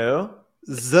 Xavier Andy? who?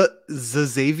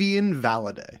 Zazavian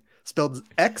Valade. Spelled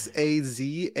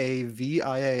Xazavian,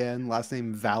 last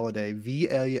name Valade,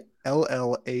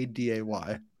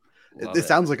 Valladay. It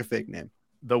sounds like a fake name.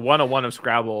 The 101 of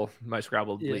Scrabble, my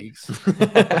Scrabble leagues.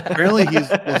 Apparently, he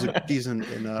was decent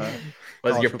in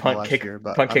Was your punt kick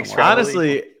Scrabble?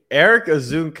 Honestly, Eric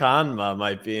Azunkanma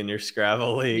might be in your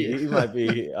Scrabble league. He might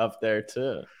be up there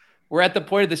too. We're at the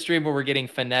point of the stream where we're getting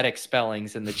phonetic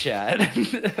spellings in the chat.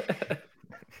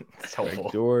 It's helpful.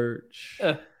 George.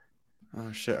 Oh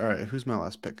shit! All right, who's my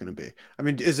last pick gonna be? I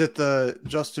mean, is it the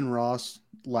Justin Ross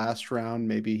last round?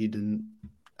 Maybe he didn't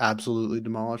absolutely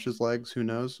demolish his legs. Who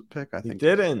knows? Pick. I He think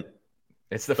didn't.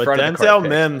 It's the But front of the Denzel card pick.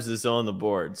 Mims is on the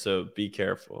board, so be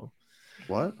careful.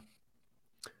 What?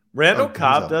 Randall Oh,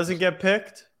 Cobb Denzel. doesn't get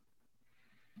picked.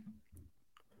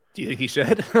 Do you think he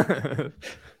should?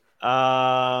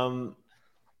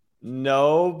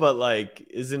 No, but like,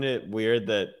 isn't it weird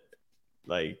that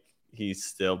like he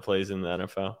still plays in the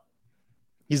NFL?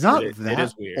 He's not It that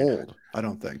is weird. old, I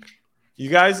don't think. You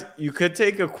guys, you could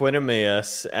take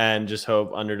Equinemius and just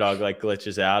hope underdog like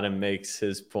glitches out and makes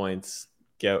his points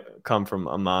come from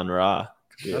Amon Ra.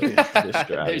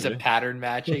 There's a pattern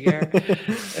matching here.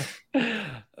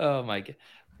 Oh my god!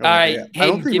 Oh, All right, yeah. I Hayden,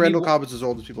 don't think give Randall me, Cobb is as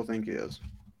old as people think he is.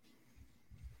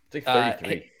 It's like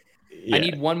 33. Yeah. I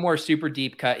need one more super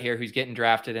deep cut here. Who's getting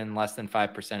drafted in less than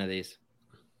 5% of these?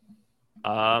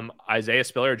 Isaiah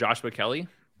Spiller, Joshua Kelly,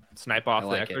 snipe off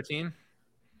like the Eckler team.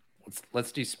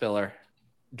 Let's do Spiller.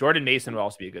 Jordan Mason would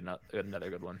also be another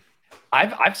good one.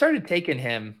 I've started taking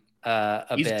him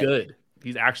a He's bit. good.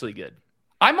 He's actually good.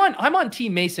 I'm on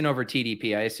Team Mason over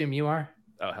TDP. I assume you are.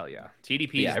 Oh hell yeah,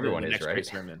 TDP. Yeah, is everyone the is, next right? Ray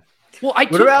Sermon. Well,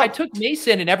 I took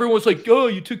Mason, and everyone was like, "Oh,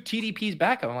 you took TDP's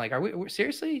back." I'm like, "Are we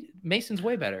seriously? Mason's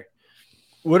way better.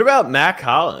 What about Matt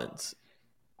Collins?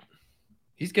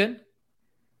 He's good."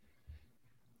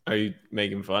 Are you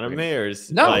making fun of me, or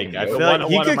is No. like I feel One- like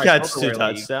he one could of my catch silverware 2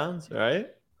 league. touchdowns, right?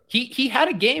 He had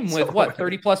a game with So- what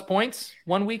 30+ points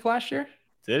 1 week last year.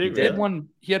 Did he? He He had Really? one.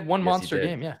 He had one Yes, he monster did.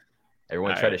 game. Yeah.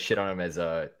 Everyone All tried right. to shit on him as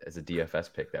a DFS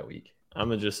pick that week. I'm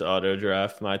gonna just auto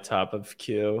draft my top of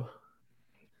queue.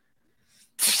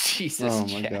 Jesus. Oh,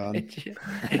 my Chad.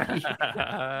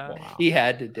 Wow. He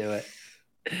had to do it.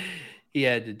 He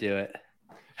had to do it.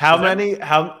 All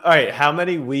right, how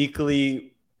many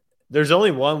weekly? There's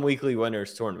only one weekly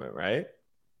winners tournament, right?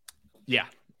 Yeah,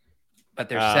 But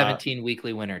there's 17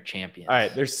 weekly winner champions. All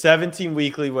right, there's 17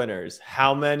 weekly winners.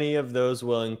 How many of those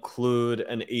will include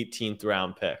an 18th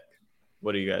round pick?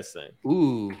 What do you guys think?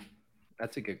 Ooh,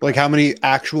 that's a good. Like, question. how many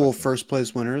actual first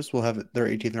place winners will have their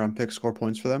 18th round pick score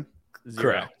points for them?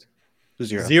 Correct.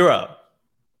 0.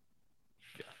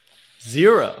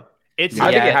 Zero. it's. I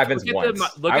think Yeah, it happens Look once.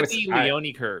 at the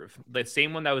Leone curve, the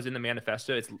same one that was in the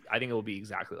manifesto. I think it will be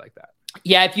exactly like that.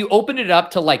 Yeah, if you open it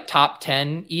up to like top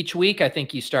 10 each week, I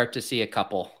think you start to see a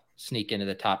couple sneak into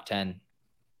the top 10.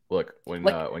 Look, when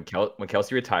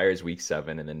Kelsey retires week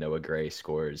 7 and then Noah Gray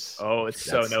scores. Oh, it's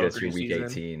so Noah that's Gray week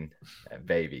season. 18.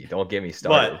 Baby, don't get me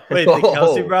started. What? Wait, the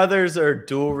Kelsey brothers are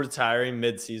dual retiring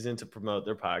mid-season to promote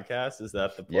their podcast? Is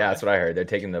that the plan? Yeah, that's what I heard. They're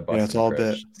taking the bus. Yeah, it's all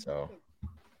approach, bit. So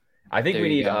I think There we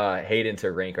you need go. Hayden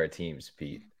to rank our teams,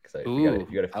 Pete. Because we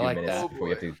got a I few like minutes that. before we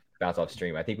have to bounce off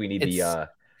stream. I think we need It's-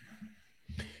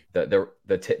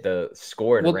 the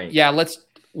score and Well, rank. yeah, from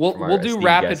we'll our do esteemed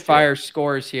rapid guest fire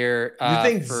scores here. You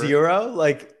think for- 0?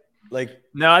 Like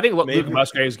No, I think Maybe- Luke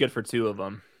Musgrave is good for 2 of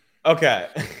them. okay.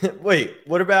 Wait,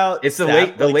 what about It's the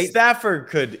late- Stafford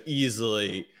could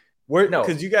easily No.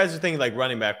 because you guys are thinking like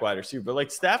running back, wide receiver, but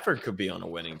like Stafford could be on a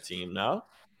winning team, no?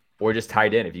 Or just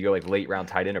tied in. If you go like late round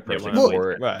tight end approach, Yeah, like well,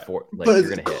 right. like But you're it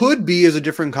gonna hit. could be as a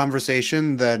different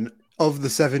conversation than of the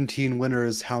 17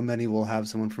 winners, how many will have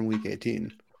someone from week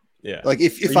 18? Yeah. Like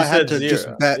if You I had said to just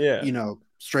 0. bet, Yeah.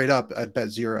 straight up, I'd bet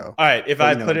 0. All right, if But,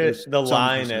 I you know, put there's the some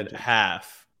line at percentage.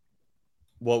 half,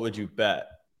 what would you bet?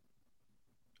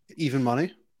 Even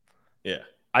money? Yeah.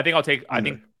 I think I'll take. I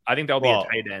think that'll Well,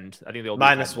 be a tight end. I think they'll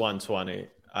Minus be a tight 120.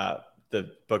 The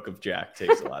Book of Jack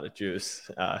takes a lot of juice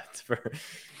for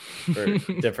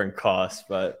different costs,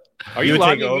 but end. Are you would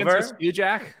take logging over? against you,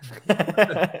 Jack?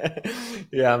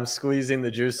 Yeah, I'm squeezing the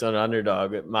juice on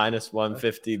underdog at minus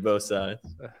 150 both sides.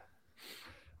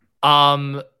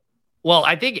 Well,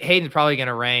 I think Hayden's probably going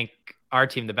to rank our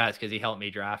team the best because he helped me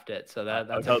draft it. So that's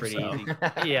would a hope pretty so. easy.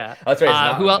 Yeah. That's right. It's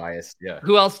not who, unbiased. Yeah.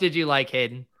 who else did you like,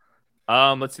 Hayden?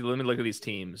 Let's see. Let me look at these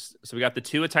teams. So we got the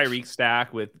Tua Tyreek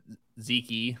stack with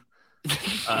Zeke.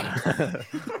 The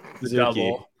Zuki.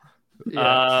 double.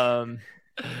 Yeah.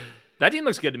 That team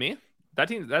looks good to me. That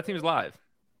team's live.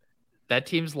 That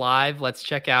team's live. Let's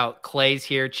check out Clay's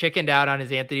here. Chickened out on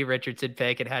his Anthony Richardson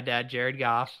pick and had to add Jared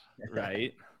Goff.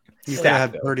 Right. You could Stack, have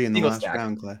had though. Purdy in the Single last stack.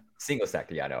 round, Clay. Single stack.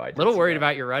 Yeah, no, I A little worried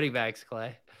about your running backs,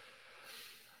 Clay.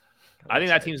 I think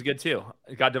that team's good too.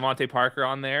 Got Devontae Parker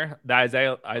on there. The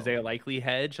Isaiah Likely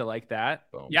hedge. I like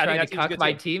that. Boom. Yeah, I think Trying that to team's cuck good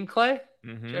my too. team, Clay?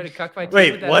 Mhm. Trying to cuck my team.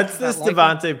 Wait, with that- what's that this Likely?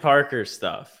 Devontae Parker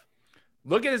stuff?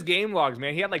 Look at his game logs,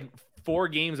 man. He had like 4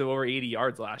 games of over 80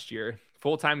 yards last year.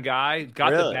 Full-time guy.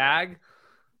 Got the Really? bag.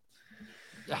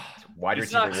 Wide He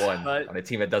receiver sucks, 1 but- on a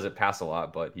team that doesn't pass a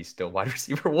lot, but he's still wide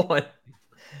receiver 1.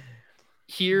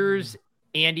 Here's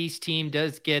Andy's team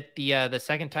does get the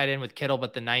second tight end with Kittle,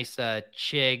 but the nice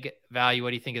Chig value. What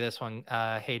do you think of this one,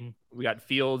 Hayden? We got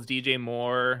Fields, DJ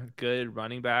Moore, good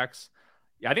running backs.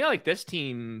 Yeah, I think I like this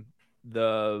team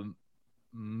the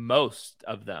most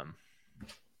of them.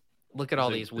 Look at all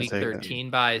It's a- these week it's a- 13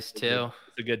 buys too.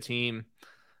 It's a good team.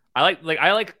 I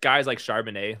like guys like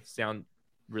Charbonnet. Sound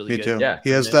really Me good. too. Yeah. He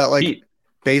has that like Pete,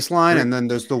 baseline, and then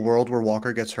there's the world where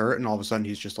Walker gets hurt, and all of a sudden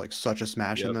he's just like such a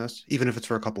smash in this, even if it's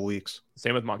for a couple weeks.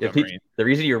 Same with Yeah, Montgomery. the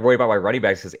reason you're worried about my running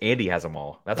backs is Andy has them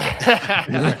all. That's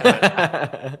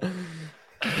why.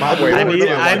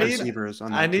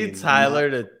 I need Tyler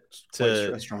to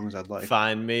as strong as I'd like.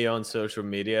 Find me on social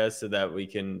media so that we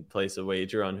can place a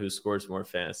wager on who scores more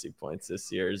fantasy points this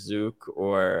year, Zook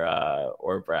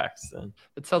or Braxton.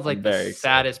 It sounds like the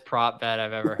saddest prop bet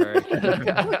I've ever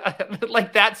heard.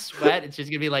 Like that sweat, it's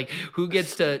just gonna be like who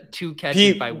gets to 2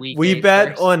 catches by week. We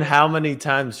bet on how many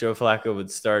times Joe Flacco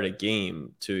would start a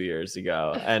game 2 years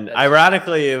ago, and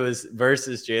ironically, it was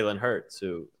versus Jalen Hurts,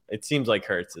 who it seems like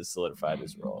Hurts has solidified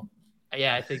his role.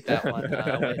 Yeah, I think that one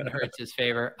went in Hurts'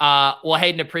 favor. Well,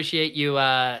 Hayden, appreciate you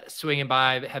swinging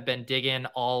by. Have been digging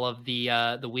all of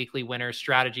the weekly winners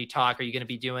strategy talk. Are you going to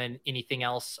be doing anything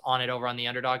else on it over on the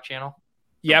Underdog channel?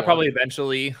 Yeah, probably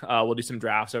eventually. We'll do some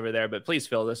drafts over there, but please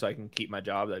fill this so I can keep my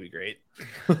job. That'd be great.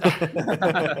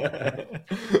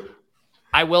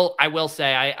 I will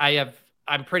say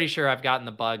I'm pretty sure I've gotten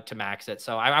the bug to max it.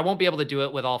 So I won't be able to do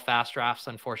it with all fast drafts,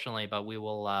 unfortunately, but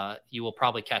you will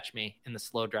probably catch me in the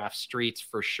slow draft streets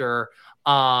for sure.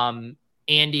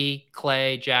 Andy,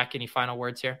 Clay, Jack, any final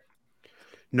words here?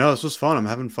 No, this was fun. I'm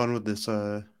having fun with this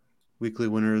weekly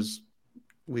winners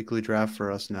weekly draft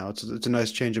for us now. It's a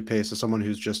nice change of pace as someone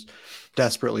who's just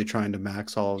desperately trying to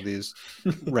max all of these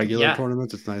regular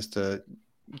tournaments. It's nice to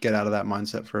get out of that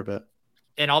mindset for a bit.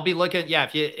 And I'll be looking,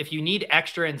 if you need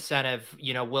extra incentive,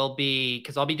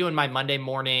 because I'll be doing my Monday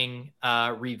morning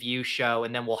review show,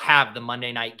 and then we'll have the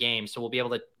Monday night game. So we'll be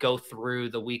able to go through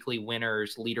the weekly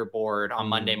winners leaderboard on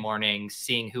Monday morning,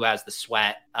 seeing who has the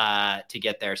sweat to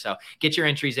get there. So get your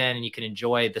entries in, and you can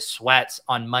enjoy the sweats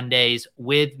on Mondays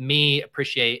with me.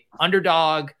 Appreciate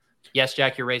Underdog. Yes,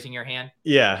 Jack, you're raising your hand.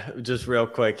 Yeah, just real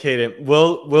quick, Hayden.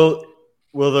 Will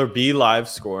there be live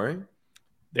scoring?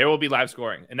 There will be live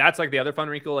scoring. And that's like the other fun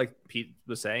wrinkle, like Pete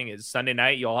was saying, is Sunday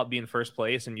night, you'll be in first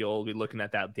place and you'll be looking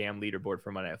at that damn leaderboard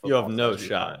for Monday Night Football. You have no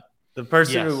shot. The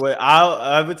person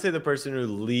I would say the person who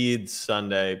leads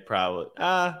Sunday probably,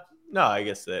 no, I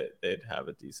guess they'd have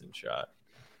a decent shot.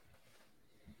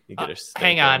 You get a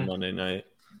hang on Monday night.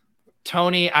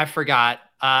 Tony, I forgot.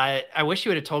 I wish you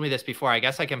would have told me this before. I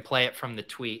guess I can play it from the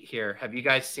tweet here. Have you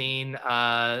guys seen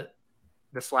the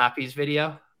Slappies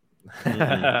video? I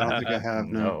don't think I have.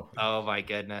 No. Oh my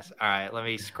goodness. All right, let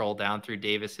me scroll down through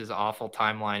Davis's awful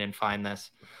timeline and find this.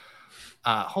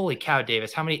 Holy cow,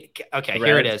 Davis! How many? Okay,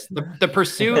 here it is. The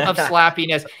pursuit of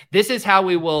slappiness. This is how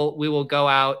we will go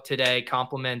out today.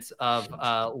 Compliments of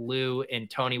Lou and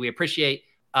Tony. We appreciate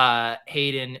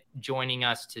Hayden joining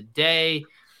us today.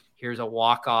 Here's a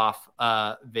walk-off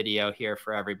video here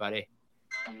for everybody.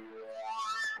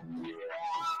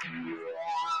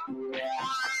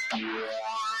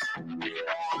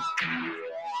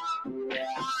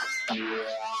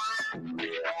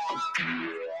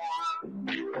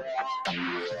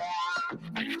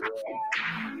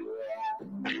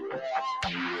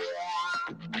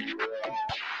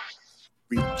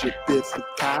 Reach a bit for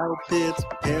Kyle Pitts,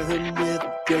 pair him with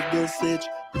Greg Dulcich,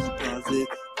 deposit,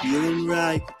 feeling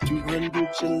right, 200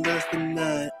 or less than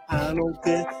 9, I don't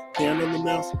care, hand on the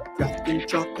mouse, drafting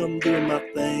chalk, I'm doing my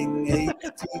thing,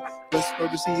 AT, West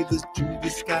Road receivers,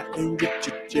 Julius Scott and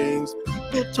Richard James,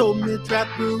 people told me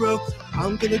draft Burrow,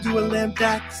 I'm gonna do a lamb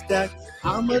stack,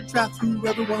 I'm a draft who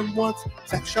everyone wants,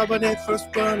 Zach Charbonnet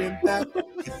first running back,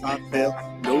 if I fail,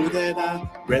 know that I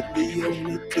read the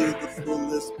only to the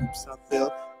fullest, oops I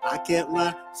failed, I can't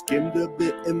lie, skimmed a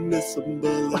bit and missed some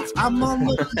bullets. I'm on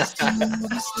the list to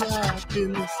the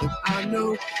slappiness, and I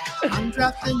know I'm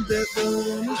drafting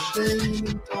Devon and Shane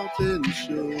and Dalton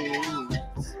shows.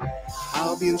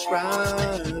 I'll be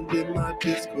enshrined in my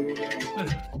Discord.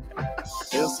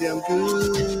 They'll say I'm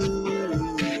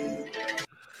good.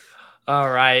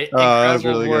 All right, that was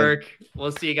incredible really work. Good.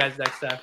 We'll see you guys next time.